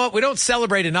like, we don't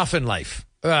celebrate enough in life.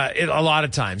 A lot of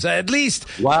times, at least.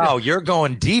 Wow, you're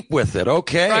going deep with it.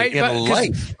 Okay, right?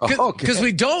 Life. Because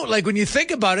we don't, like, when you think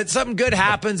about it, something good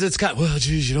happens. It's kind of, well,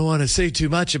 geez, you don't want to say too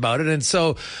much about it. And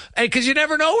so, because you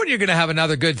never know when you're going to have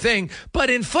another good thing.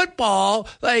 But in football,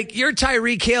 like, you're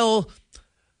Tyreek Hill,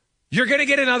 you're going to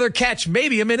get another catch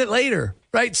maybe a minute later.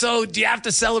 Right. So do you have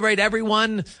to celebrate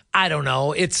everyone? I don't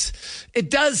know. It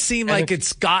does seem like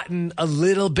it's gotten a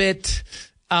little bit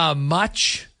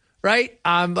much. Right?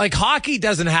 Like hockey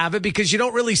doesn't have it because you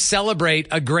don't really celebrate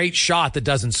a great shot that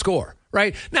doesn't score.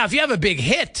 Right? Now, if you have a big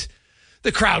hit,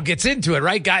 the crowd gets into it,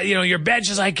 right? Guy, your bench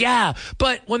is like, yeah.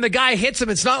 But when the guy hits him,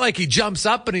 it's not like he jumps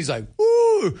up and he's like,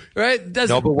 woo, right?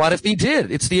 No, but what if he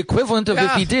did? It's the equivalent of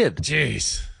if he did.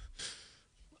 Jeez.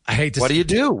 I hate to What do you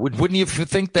do? Wouldn't you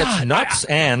think that's nuts?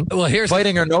 Here's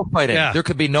fighting or no fighting. Yeah. There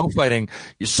could be no fighting.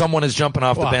 Someone is jumping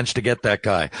off the bench to get that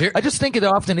guy. I just think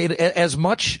as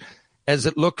much as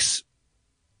it looks,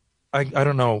 I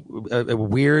don't know,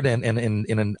 weird and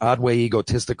in an odd way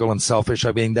egotistical and selfish.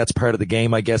 I mean, that's part of the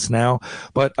game, I guess, now.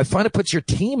 But I find it puts your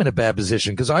team in a bad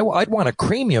position because I'd want to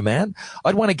cream you, man.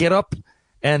 I'd want to get up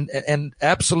and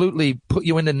absolutely put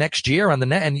you into next year on the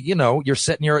net. And, you're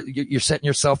setting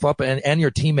yourself up and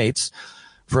your teammates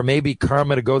for maybe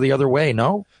karma to go the other way,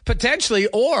 no? Potentially,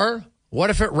 or what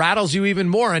if it rattles you even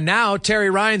more? And now Terry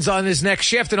Ryan's on his next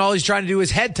shift and all he's trying to do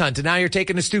is headhunt. And now you're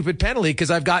taking a stupid penalty because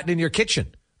I've gotten in your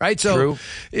kitchen. Right. So,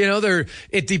 True.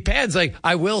 It depends. Like,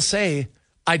 I will say,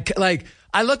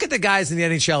 I look at the guys in the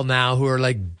NHL now who are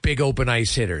like big open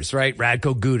ice hitters, right?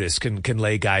 Radko Gudas can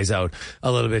lay guys out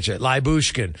a little bit.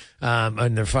 Lyubushkin,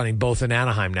 and they're funny, both in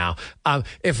Anaheim now.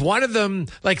 If one of them,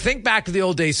 think back to the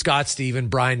old days, Scott Stephen,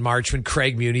 Brian Marchman,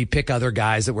 Craig Muni, pick other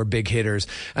guys that were big hitters,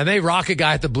 and they rock a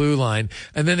guy at the blue line,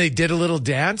 and then they did a little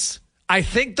dance. I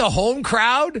think the home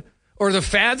crowd or the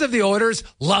fans of the Oilers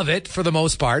love it for the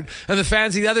most part, and the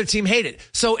fans of the other team hate it.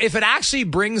 So if it actually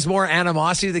brings more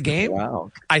animosity to the game,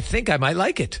 I think I might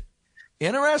like it.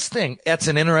 Interesting. That's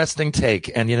an interesting take.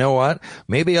 And you know what?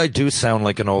 Maybe I do sound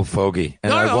like an old fogey,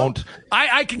 and I won't.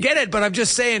 I can get it, but I'm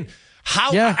just saying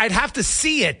I'd have to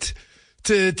see it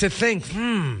to think,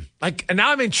 and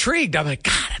now I'm intrigued. I'm like,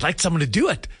 God, I'd like someone to do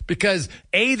it because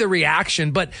the reaction,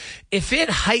 but if it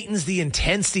heightens the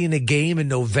intensity in the game in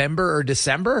November or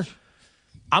December,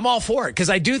 I'm all for it because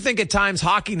I do think at times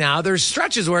hockey now, there's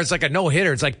stretches where it's like a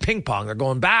no-hitter. It's like ping pong. They're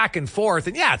going back and forth.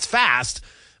 And yeah, it's fast,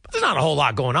 but there's not a whole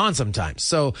lot going on sometimes.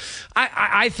 So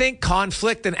I think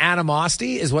conflict and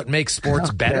animosity is what makes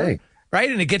sports better, right?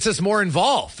 And it gets us more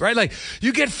involved, right? Like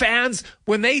you get fans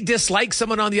when they dislike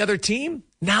someone on the other team,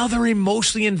 now they're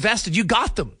emotionally invested. You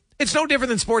got them. It's no different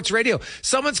than sports radio.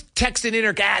 Someone's texting in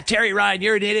or, Terry Ryan,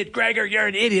 you're an idiot. Gregor, you're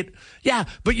an idiot. Yeah,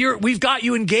 but we've got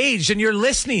you engaged and you're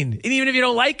listening. And even if you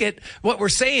don't like it, what we're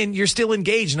saying, you're still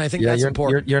engaged. And I think that's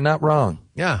important. You're not wrong.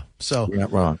 Yeah, so. You're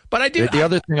not wrong. But I do. The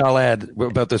other thing I'll add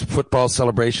about this football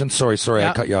celebration, sorry,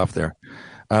 I cut you off there,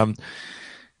 I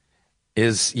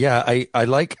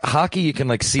like hockey. You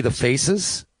can see the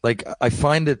faces. I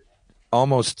find it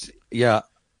almost,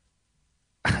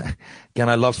 Again,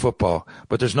 I love football,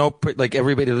 but there's no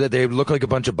everybody. They look like a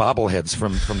bunch of bobbleheads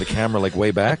from the camera,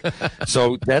 way back.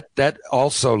 So that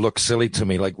also looks silly to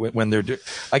me. When they're,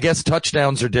 I guess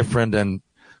touchdowns are different, and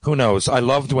who knows? I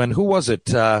loved when who was it?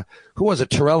 Terrell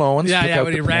Owens. Yeah.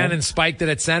 When he ran and spiked it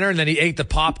at center, and then he ate the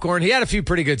popcorn. He had a few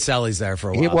pretty good sellies there for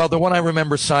a while. Well, the one I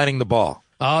remember signing the ball.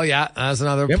 Oh yeah, that's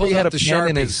another. Remember he had a pen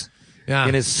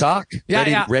in his sock,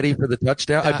 ready for the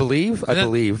touchdown. I believe. And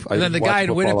then the guy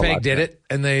in Winnipeg did it,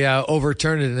 and they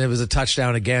overturned it, and it was a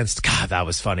touchdown against. God, that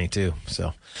was funny too.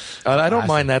 So I don't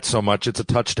mind that so much. It's a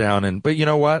touchdown, but you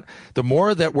know what? The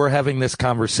more that we're having this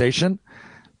conversation,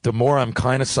 the more I'm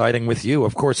kind of siding with you.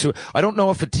 Of course, I don't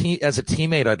know if as a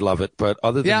teammate I'd love it, but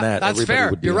other than that, that's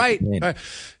fair. You're right.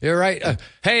 You're right.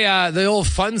 Hey, the old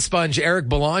fun sponge Eric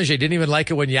Belanger didn't even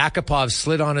like it when Yakupov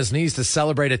slid on his knees to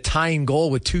celebrate a tying goal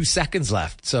with 2 seconds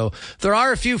left. So there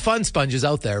are a few fun sponges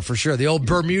out there for sure. The old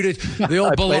the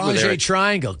old Belanger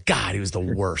triangle. God, he was the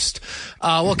worst.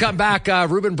 We'll come back.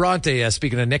 Ruben Bronte,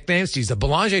 speaking of nicknames, the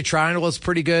Belanger triangle is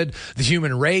pretty good. The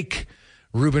human rake,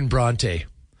 Ruben Bronte.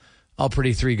 All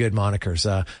pretty 3 good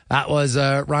monikers. That was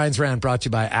Ryan's Rant, brought to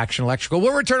you by Action Electrical.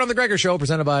 We'll return on The Gregor Show,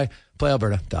 presented by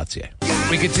PlayAlberta.ca.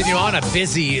 We continue on a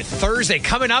busy Thursday.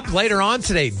 Coming up later on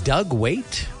today, Doug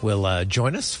Waite will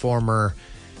join us, former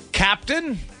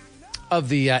captain of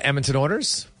the Edmonton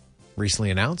Oilers. Recently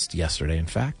announced, yesterday in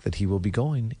fact, that he will be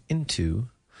going into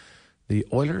the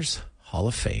Oilers Hall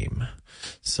of Fame.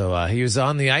 So he was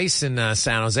on the ice in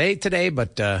San Jose today,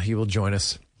 but he will join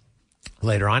us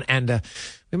later on. And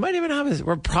we might even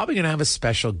we're probably going to have a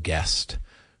special guest.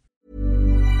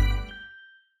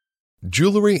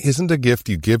 Jewelry isn't a gift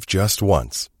you give just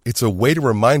once. It's a way to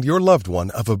remind your loved one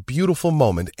of a beautiful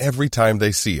moment every time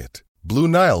they see it. Blue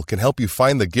Nile can help you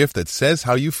find the gift that says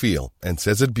how you feel and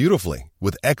says it beautifully,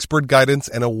 with expert guidance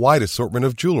and a wide assortment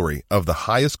of jewelry of the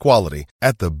highest quality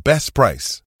at the best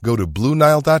price. Go to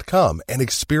BlueNile.com and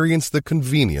experience the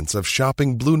convenience of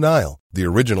shopping Blue Nile, the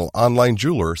original online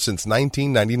jeweler since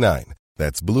 1999.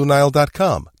 That's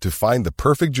BlueNile.com to find the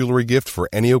perfect jewelry gift for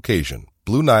any occasion.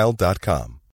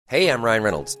 BlueNile.com. Hey, I'm Ryan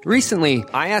Reynolds. Recently,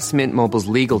 I asked Mint Mobile's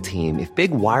legal team if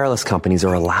big wireless companies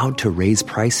are allowed to raise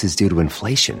prices due to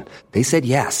inflation. They said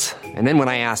yes. And then when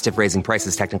I asked if raising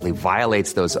prices technically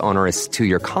violates those onerous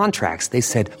 2-year contracts, they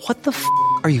said, "What the f***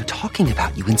 are you talking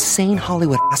about, you insane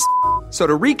Hollywood ass?" So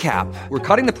to recap, we're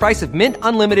cutting the price of Mint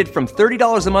Unlimited from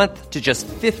 $30 a month to just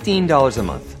 $15 a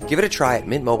month. Give it a try at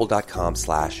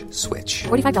mintmobile.com/switch.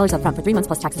 $45 up front for 3 months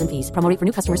plus taxes and fees. Promo rate for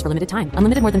new customers for limited time.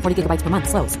 Unlimited more than 40 gigabytes per month.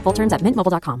 Slows full terms at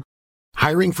mintmobile.com.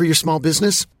 Hiring for your small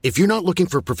business? If you're not looking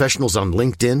for professionals on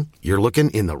LinkedIn, you're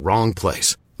looking in the wrong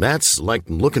place. That's like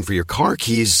looking for your car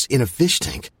keys in a fish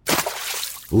tank.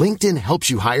 LinkedIn helps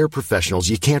you hire professionals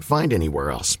you can't find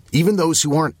anywhere else, even those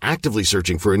who aren't actively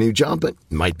searching for a new job but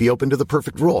might be open to the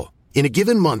perfect role. In a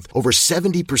given month, over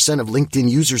 70% of LinkedIn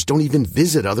users don't even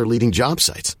visit other leading job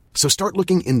sites. So start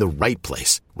looking in the right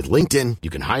place. With LinkedIn, you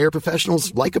can hire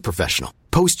professionals like a professional.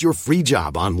 Post your free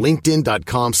job on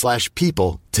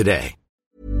linkedin.com/people today.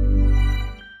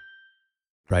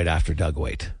 Right after Doug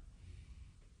Waite.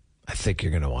 I think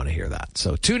you're going to want to hear that.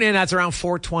 So tune in. That's around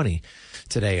 4:20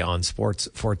 today on Sports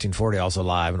 1440, also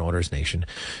live on Oilers Nation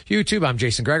YouTube. I'm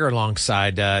Jason Gregor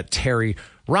alongside Terry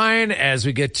Ryan as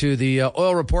we get to the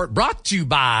oil report brought to you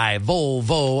by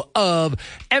Volvo of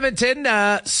Edmonton.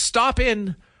 Stop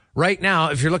in right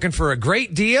now if you're looking for a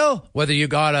great deal, whether you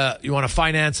want to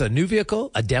finance a new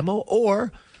vehicle, a demo,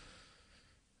 or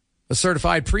a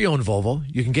certified pre-owned Volvo.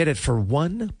 You can get it for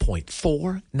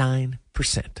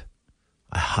 1.49%.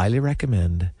 I highly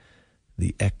recommend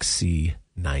the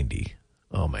XC90.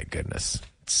 Oh my goodness.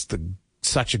 It's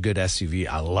such a good SUV.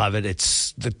 I love it.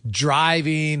 It's the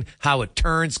driving, how it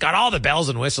turns, got all the bells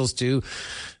and whistles too.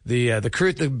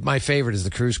 My favorite is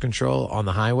the cruise control on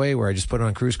the highway where I just put it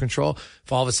on cruise control.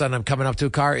 If all of a sudden I'm coming up to a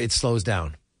car, it slows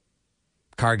down.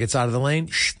 Car gets out of the lane,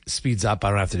 speeds up. I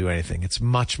don't have to do anything. It's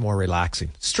much more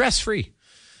relaxing. Stress-free.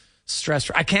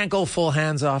 Stress-free. I can't go full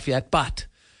hands off yet, but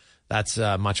that's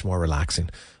much more relaxing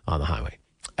on the highway.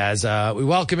 As we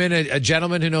welcome in a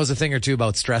gentleman who knows a thing or two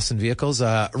about stress in vehicles,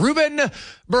 Ruben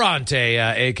Bronte,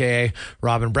 a.k.a.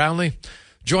 Robin Brownlee,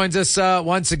 joins us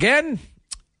once again.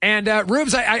 And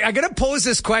Rubes, I got to pose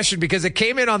this question because it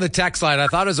came in on the text line. I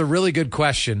thought it was a really good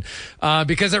question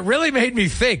because it really made me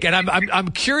think. And I'm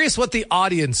curious what the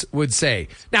audience would say.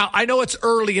 Now, I know it's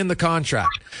early in the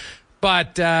contract,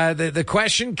 but the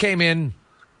question came in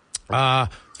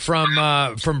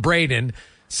from Braden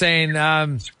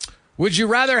saying, would you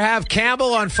rather have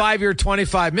Campbell on 5-year,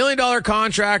 $25 million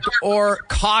contract or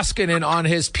Koskinen on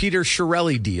his Peter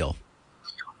Chiarelli deal?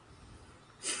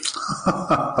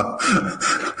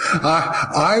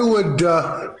 I would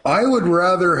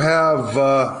rather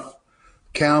have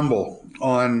Campbell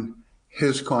on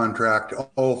his contract,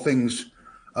 all things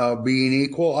being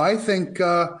equal. I think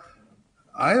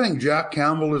Jack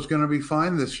Campbell is going to be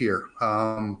fine this year.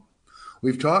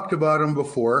 We've talked about him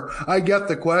before. I get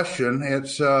the question.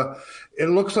 It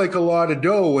looks like a lot of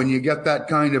dough when you get that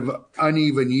kind of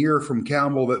uneven year from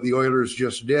Campbell that the Oilers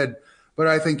just did. But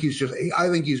I think he's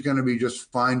going to be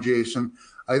just fine, Jason.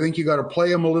 I think you got to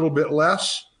play him a little bit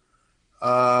less.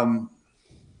 And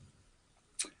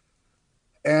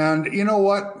you know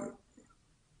what?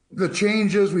 The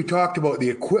changes, we talked about the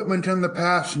equipment in the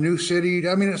past, new city.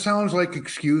 I mean, it sounds like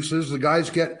excuses. The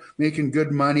guy's making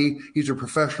good money. He's a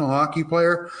professional hockey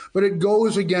player, but it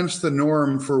goes against the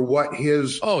norm for what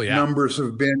his numbers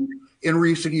have been in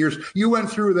recent years. You went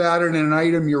through that in an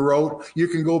item you wrote. You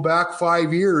can go back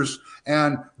 5 years,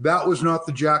 and that was not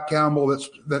the Jack Campbell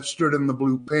that stood in the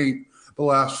blue paint the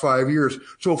last 5 years.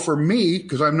 So for me,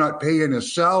 because I'm not paying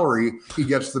his salary, he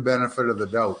gets the benefit of the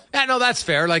doubt. Yeah, no, that's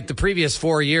fair. Like the previous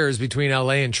 4 years between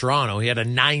LA and Toronto, he had a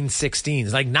 916.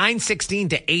 It's like 916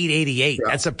 to 888. Yeah.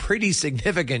 That's a pretty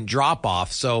significant drop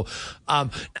off. So,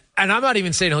 and I'm not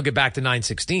even saying he'll get back to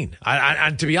 916.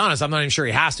 I to be honest, I'm not even sure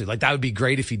he has to. Like that would be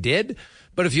great if he did.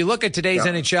 But if you look at today's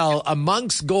NHL,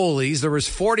 amongst goalies, there was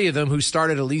 40 of them who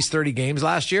started at least 30 games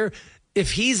last year.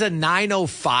 If he's a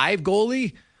 905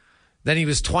 goalie, then he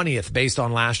was 20th based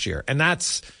on last year. And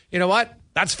that's, you know what?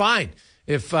 That's fine.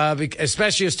 If,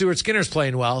 especially if Stuart Skinner's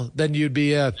playing well, then you'd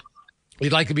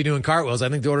likely be doing cartwheels. I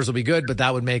think the Oilers will be good, but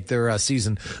that would make their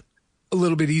season a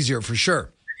little bit easier for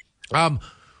sure.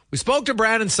 We spoke to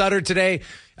Brandon Sutter today.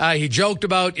 He joked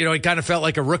about, he kind of felt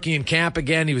like a rookie in camp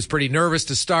again. He was pretty nervous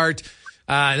to start.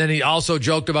 And then he also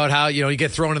joked about how, you get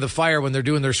thrown in the fire when they're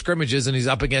doing their scrimmages and he's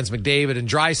up against McDavid and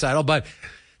Draisaitl. But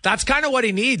that's kind of what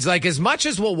he needs. Like, as much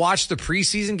as we'll watch the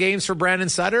preseason games for Brandon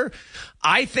Sutter,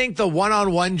 I think the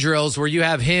one-on-one drills where you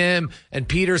have him and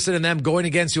Peterson and them going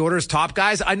against the Oilers' top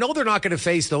guys, I know they're not going to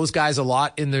face those guys a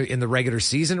lot in the regular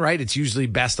season, right? It's usually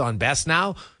best on best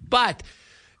now. But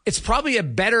it's probably a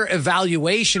better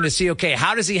evaluation to see, okay,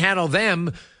 how does he handle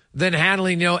them than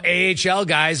handling, AHL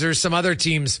guys or some other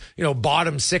teams,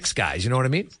 bottom 6 guys. You know what I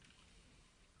mean?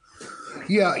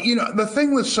 Yeah, the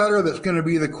thing with Sutter that's going to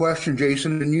be the question,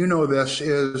 Jason, and you know this,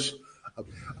 is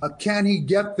can he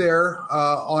get there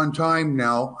on time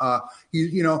now?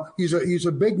 He's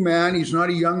a big man. He's not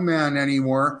a young man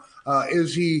anymore.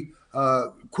 Is he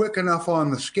quick enough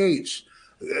on the skates?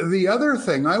 The other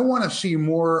thing, I want to see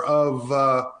more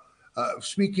of,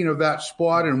 speaking of that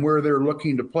spot and where they're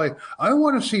looking to play, I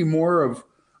want to see more of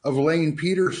Lane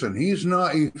Peterson. He's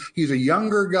a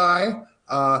younger guy.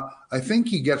 I think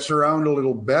he gets around a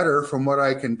little better from what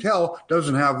I can tell,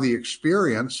 doesn't have the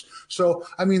experience. So,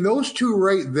 I mean, those two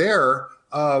right there,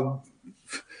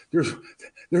 there's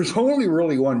only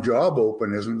really one job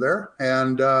open, isn't there?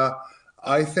 And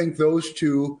I think those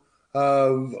two,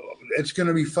 it's going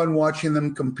to be fun watching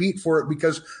them compete for it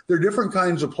because they're different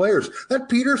kinds of players. That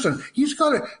Peterson, he's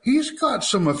got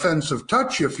some offensive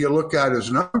touch if you look at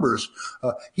his numbers.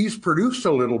 He's produced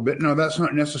a little bit. Now, that's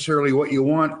not necessarily what you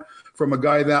want from a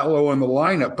guy that low in the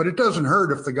lineup, but it doesn't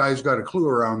hurt if the guy's got a clue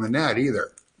around the net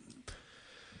either.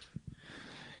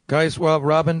 Guys, well,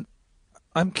 Robin,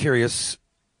 I'm curious.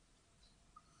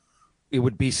 It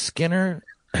would be Skinner,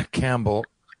 Campbell.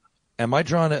 Am I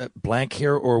drawing a blank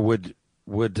here, or would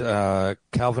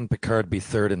Calvin Pickard be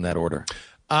third in that order?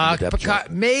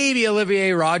 Pickard, maybe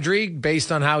Olivier Rodrigue,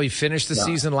 based on how he finished the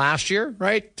season last year,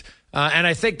 right? And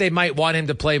I think they might want him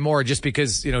to play more just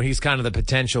because, he's kind of the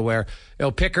potential where,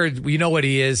 Pickard, you know what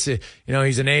he is.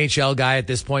 He's an AHL guy at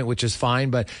this point, which is fine.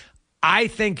 But I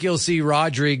think you'll see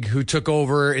Rodrigue, who took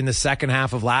over in the second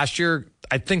half of last year.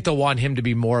 I think they'll want him to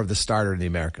be more of the starter in the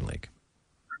American League.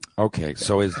 Okay,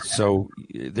 so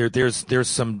there's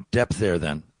some depth there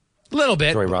then. A little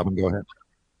bit. Sorry, Robin, go ahead.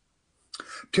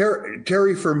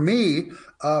 Terry, for me,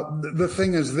 the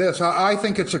thing is this. I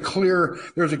think there's a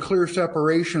clear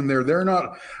separation there.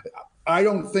 I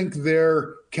don't think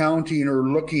they're counting or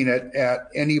looking at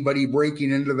anybody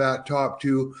breaking into that top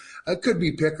two. It could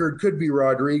be Pickard, could be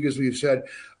Rodrigue, as we've said.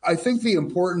 I think the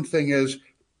important thing is,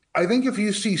 I think if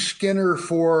you see Skinner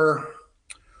for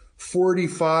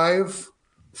 45,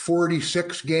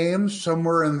 46 games,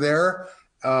 somewhere in there,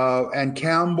 and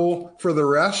Campbell for the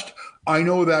rest, I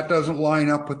know that doesn't line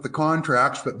up with the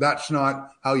contracts, but that's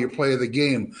not how you play the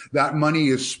game. That money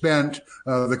is spent.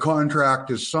 The contract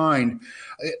is signed.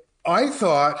 I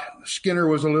thought Skinner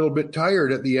was a little bit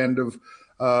tired at the end of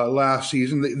last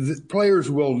season. The players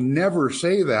will never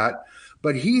say that,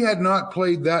 but he had not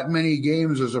played that many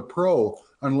games as a pro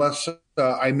unless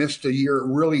I missed a year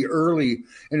really early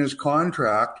in his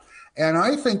contract. And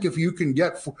I think if you can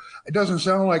get, it doesn't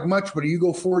sound like much, but you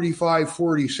go 45,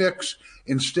 46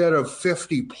 instead of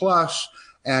 50 plus,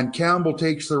 and Campbell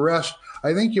takes the rest,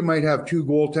 I think you might have two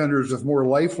goaltenders with more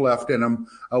life left in them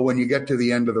when you get to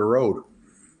the end of the road.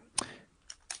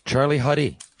 Charlie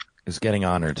Huddy is getting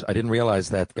honored. I didn't realize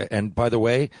that. And by the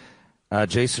way,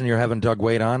 Jason, you're having Doug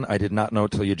Wade on. I did not know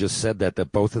till you just said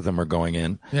that both of them are going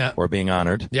in or being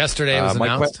honored. Yesterday it was my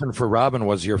announced. question for Robin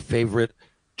was your favorite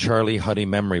Charlie Huddy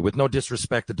memory. With no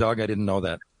disrespect to Doug, I didn't know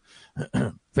that.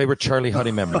 Favorite Charlie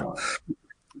Huddy memory?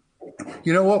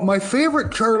 You know what? My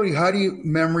favorite Charlie Huddy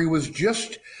memory was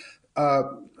just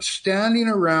standing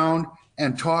around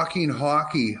and talking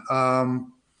hockey.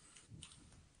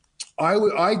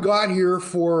 I got here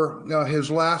for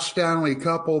his last Stanley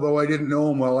Cup, although I didn't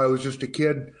know him well. I was just a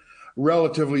kid,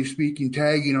 relatively speaking,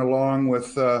 tagging along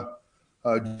with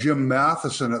Jim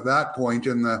Matheson at that point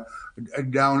in the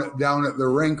down at the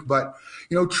rink. But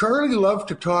Charlie loved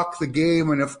to talk the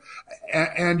game,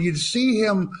 and you'd see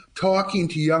him talking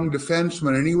to young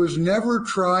defensemen, and he was never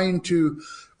trying to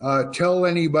tell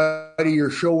anybody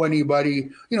or show anybody.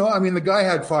 The guy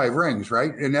had 5 rings,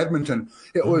 right? In Edmonton,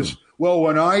 it was, well,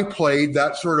 when I played,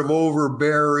 that sort of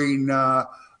overbearing,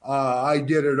 I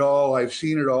did it all, I've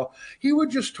seen it all. He would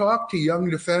just talk to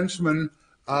young defensemen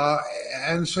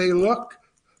and say, look,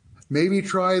 maybe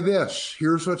try this.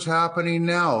 Here's what's happening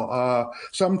now.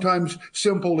 Sometimes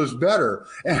simple is better.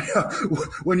 And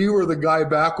when you were the guy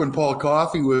back when Paul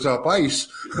Coffey was up ice,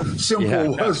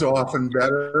 simple was often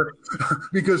better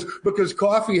because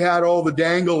Coffey had all the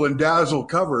dangle and dazzle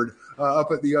covered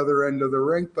up at the other end of the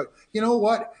rink. But you know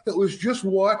what? It was just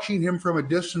watching him from a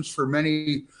distance for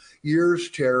many years,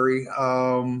 Terry,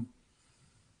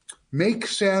 make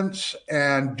sense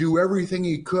and do everything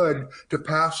he could to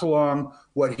pass along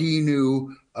what he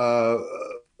knew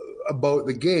about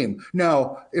the game.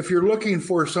 Now, if you're looking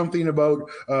for something about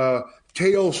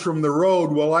tales from the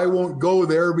road. Well, I won't go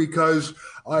there because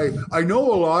I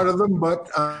know a lot of them, but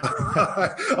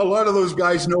a lot of those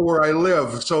guys know where I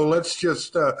live. So let's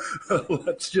just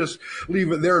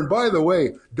leave it there. And by the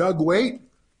way, Doug Waite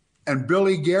and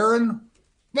Billy Guerin,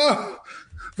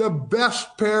 the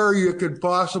best pair you could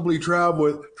possibly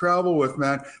travel with,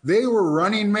 man. They were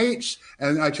running mates,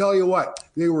 and I tell you what,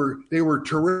 they were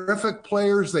terrific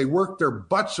players. They worked their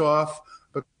butts off,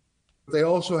 but they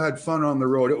also had fun on the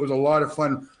road. It was a lot of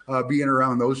fun being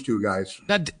around those two guys.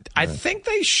 Now, I think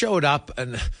they showed up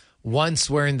once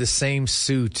wearing the same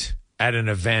suit at an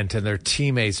event, and their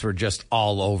teammates were just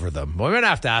all over them. We're going to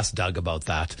have to ask Doug about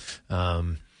that.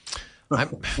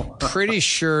 I'm pretty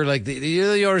sure, like,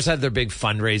 the Oilers had their big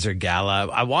fundraiser gala.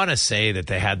 I want to say that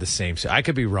they had the same suit. I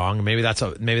could be wrong. Maybe that's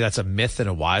a myth and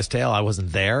a wise tale. I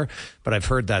wasn't there, but I've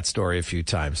heard that story a few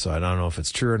times, so I don't know if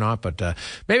it's true or not. But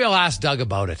maybe I'll ask Doug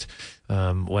about it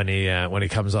when he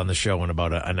comes on the show in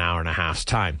about an hour and a half's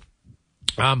time.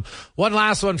 One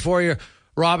last one for you,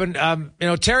 Robin.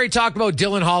 Terry talked about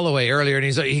Dylan Holloway earlier, and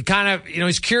he kind of,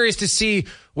 he's curious to see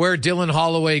where Dylan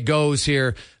Holloway goes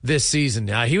here this season.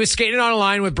 He was skating on a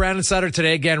line with Brandon Sutter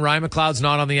today. Again, Ryan McLeod's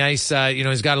not on the ice.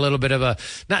 He's got a little bit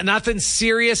of nothing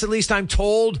serious, at least I'm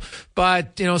told,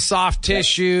 but, soft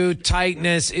tissue,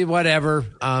 tightness, whatever.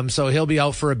 So he'll be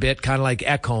out for a bit, kind of like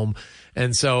Ekholm.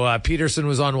 And so Peterson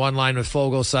was on one line with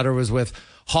Fogle. Sutter was with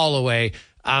Holloway.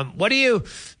 What do you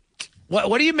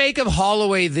make of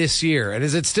Holloway this year? And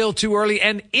is it still too early?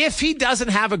 And if he doesn't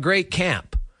have a great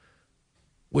camp,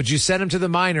 would you send him to the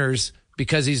minors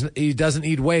because he doesn't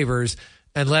need waivers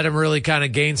and let him really kind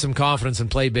of gain some confidence and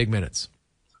play big minutes?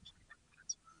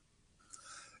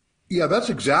 Yeah, that's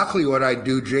exactly what I'd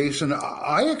do, Jason.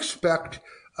 I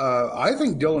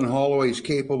think Dylan Holloway is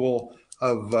capable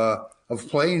of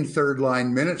playing third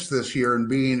line minutes this year and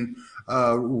being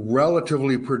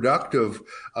relatively productive.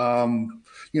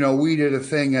 We did a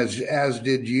thing as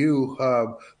did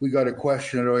you. We got a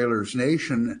question at Oilers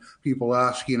Nation, people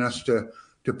asking us to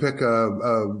pick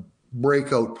a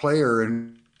breakout player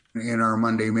in our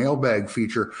Monday mailbag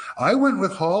feature. I went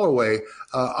with Holloway.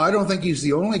 I don't think he's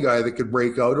the only guy that could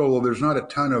break out, although there's not a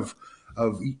ton of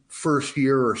first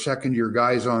year or second year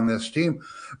guys on this team.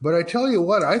 But I tell you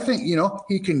what, I think,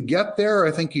 he can get there.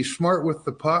 I think he's smart with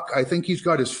the puck. I think he's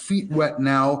got his feet wet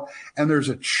now, and there's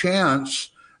a chance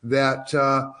that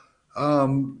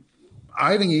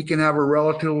I think he can have a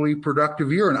relatively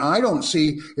productive year. And I don't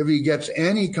see, if he gets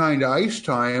any kind of ice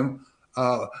time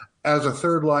as a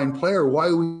third line player,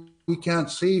 why we can't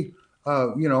see,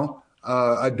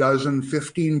 a dozen,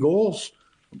 15 goals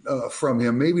from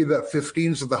him. Maybe that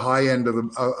 15's at the high end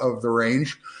of the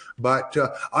range. But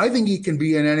I think he can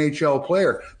be an NHL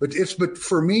player. But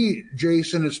for me,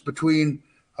 Jason, it's between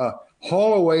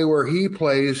Holloway, where he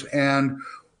plays, and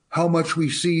how much we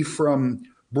see from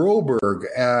Broberg.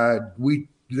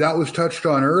 That was touched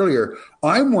on earlier.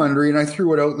 I'm wondering, I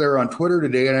threw it out there on Twitter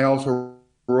today, and I also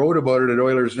wrote about it at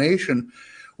Oilers Nation,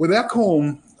 with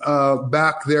Ekholm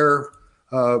back there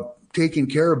taking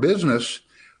care of business,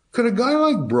 could a guy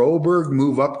like Broberg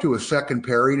move up to a second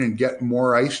pairing and get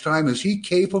more ice time? Is he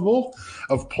capable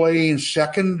of playing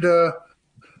second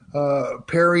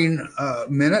pairing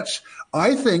minutes?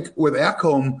 I think with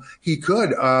Ekholm, he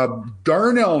could.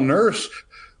 Darnell Nurse,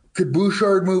 could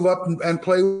Bouchard move up and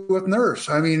play with Nurse?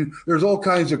 I mean, there's all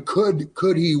kinds of could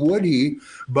he, would he?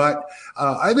 But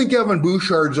I think Evan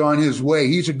Bouchard's on his way.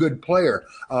 He's a good player.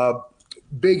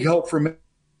 Big help from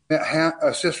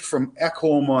assist from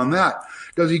Ekholm on that.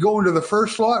 Does he go into the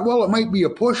first slot? Well, it might be a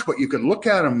push, but you could look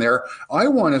at him there. I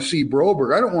want to see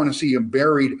Broberg. I don't want to see him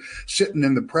buried sitting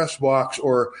in the press box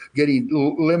or getting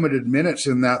limited minutes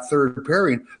in that third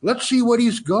pairing. Let's see what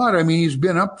he's got. I mean, he's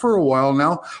been up for a while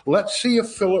now. Let's see if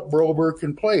Philip Broberg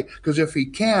can play. Because if he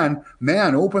can,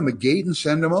 man, open the gate and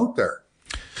send him out there.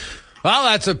 Well,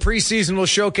 that's a preseason we'll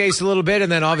showcase a little bit,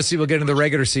 and then obviously we'll get into the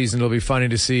regular season. It'll be funny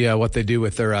to see what they do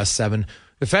with their 7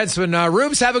 defensemen.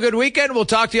 Rubes, have a good weekend. We'll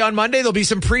talk to you on Monday. There'll be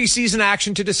some preseason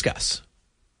action to discuss.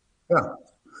 Yeah,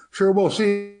 sure. We'll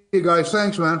see you guys.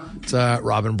 Thanks, man. It's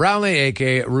Robin Brownlee,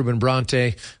 a.k.a. Ruben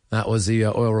Bronte. That was the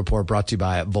Oil Report, brought to you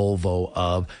by Volvo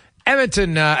of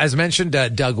Edmonton. As mentioned,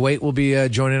 Doug Waite will be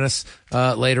joining us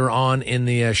later on in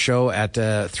the show at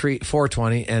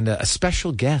 4:20, and a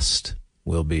special guest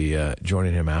will be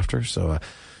joining him after. So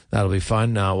that'll be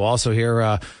fun. We'll also hear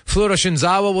Fluto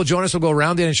Shinzawa will join us. We'll go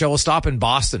around the NHL. We'll stop in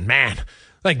Boston. Man,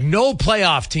 like no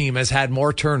playoff team has had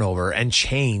more turnover and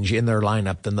change in their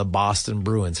lineup than the Boston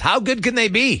Bruins. How good can they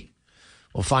be?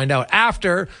 We'll find out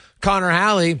after Connor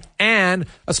Halley and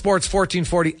a Sports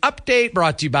 1440 update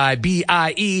brought to you by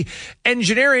BIE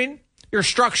Engineering. your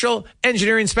structural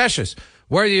engineering specialist.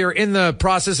 Whether you're in the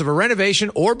process of a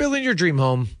renovation or building your dream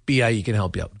home, BIE can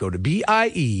help you out. Go to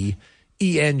BIEENG.com.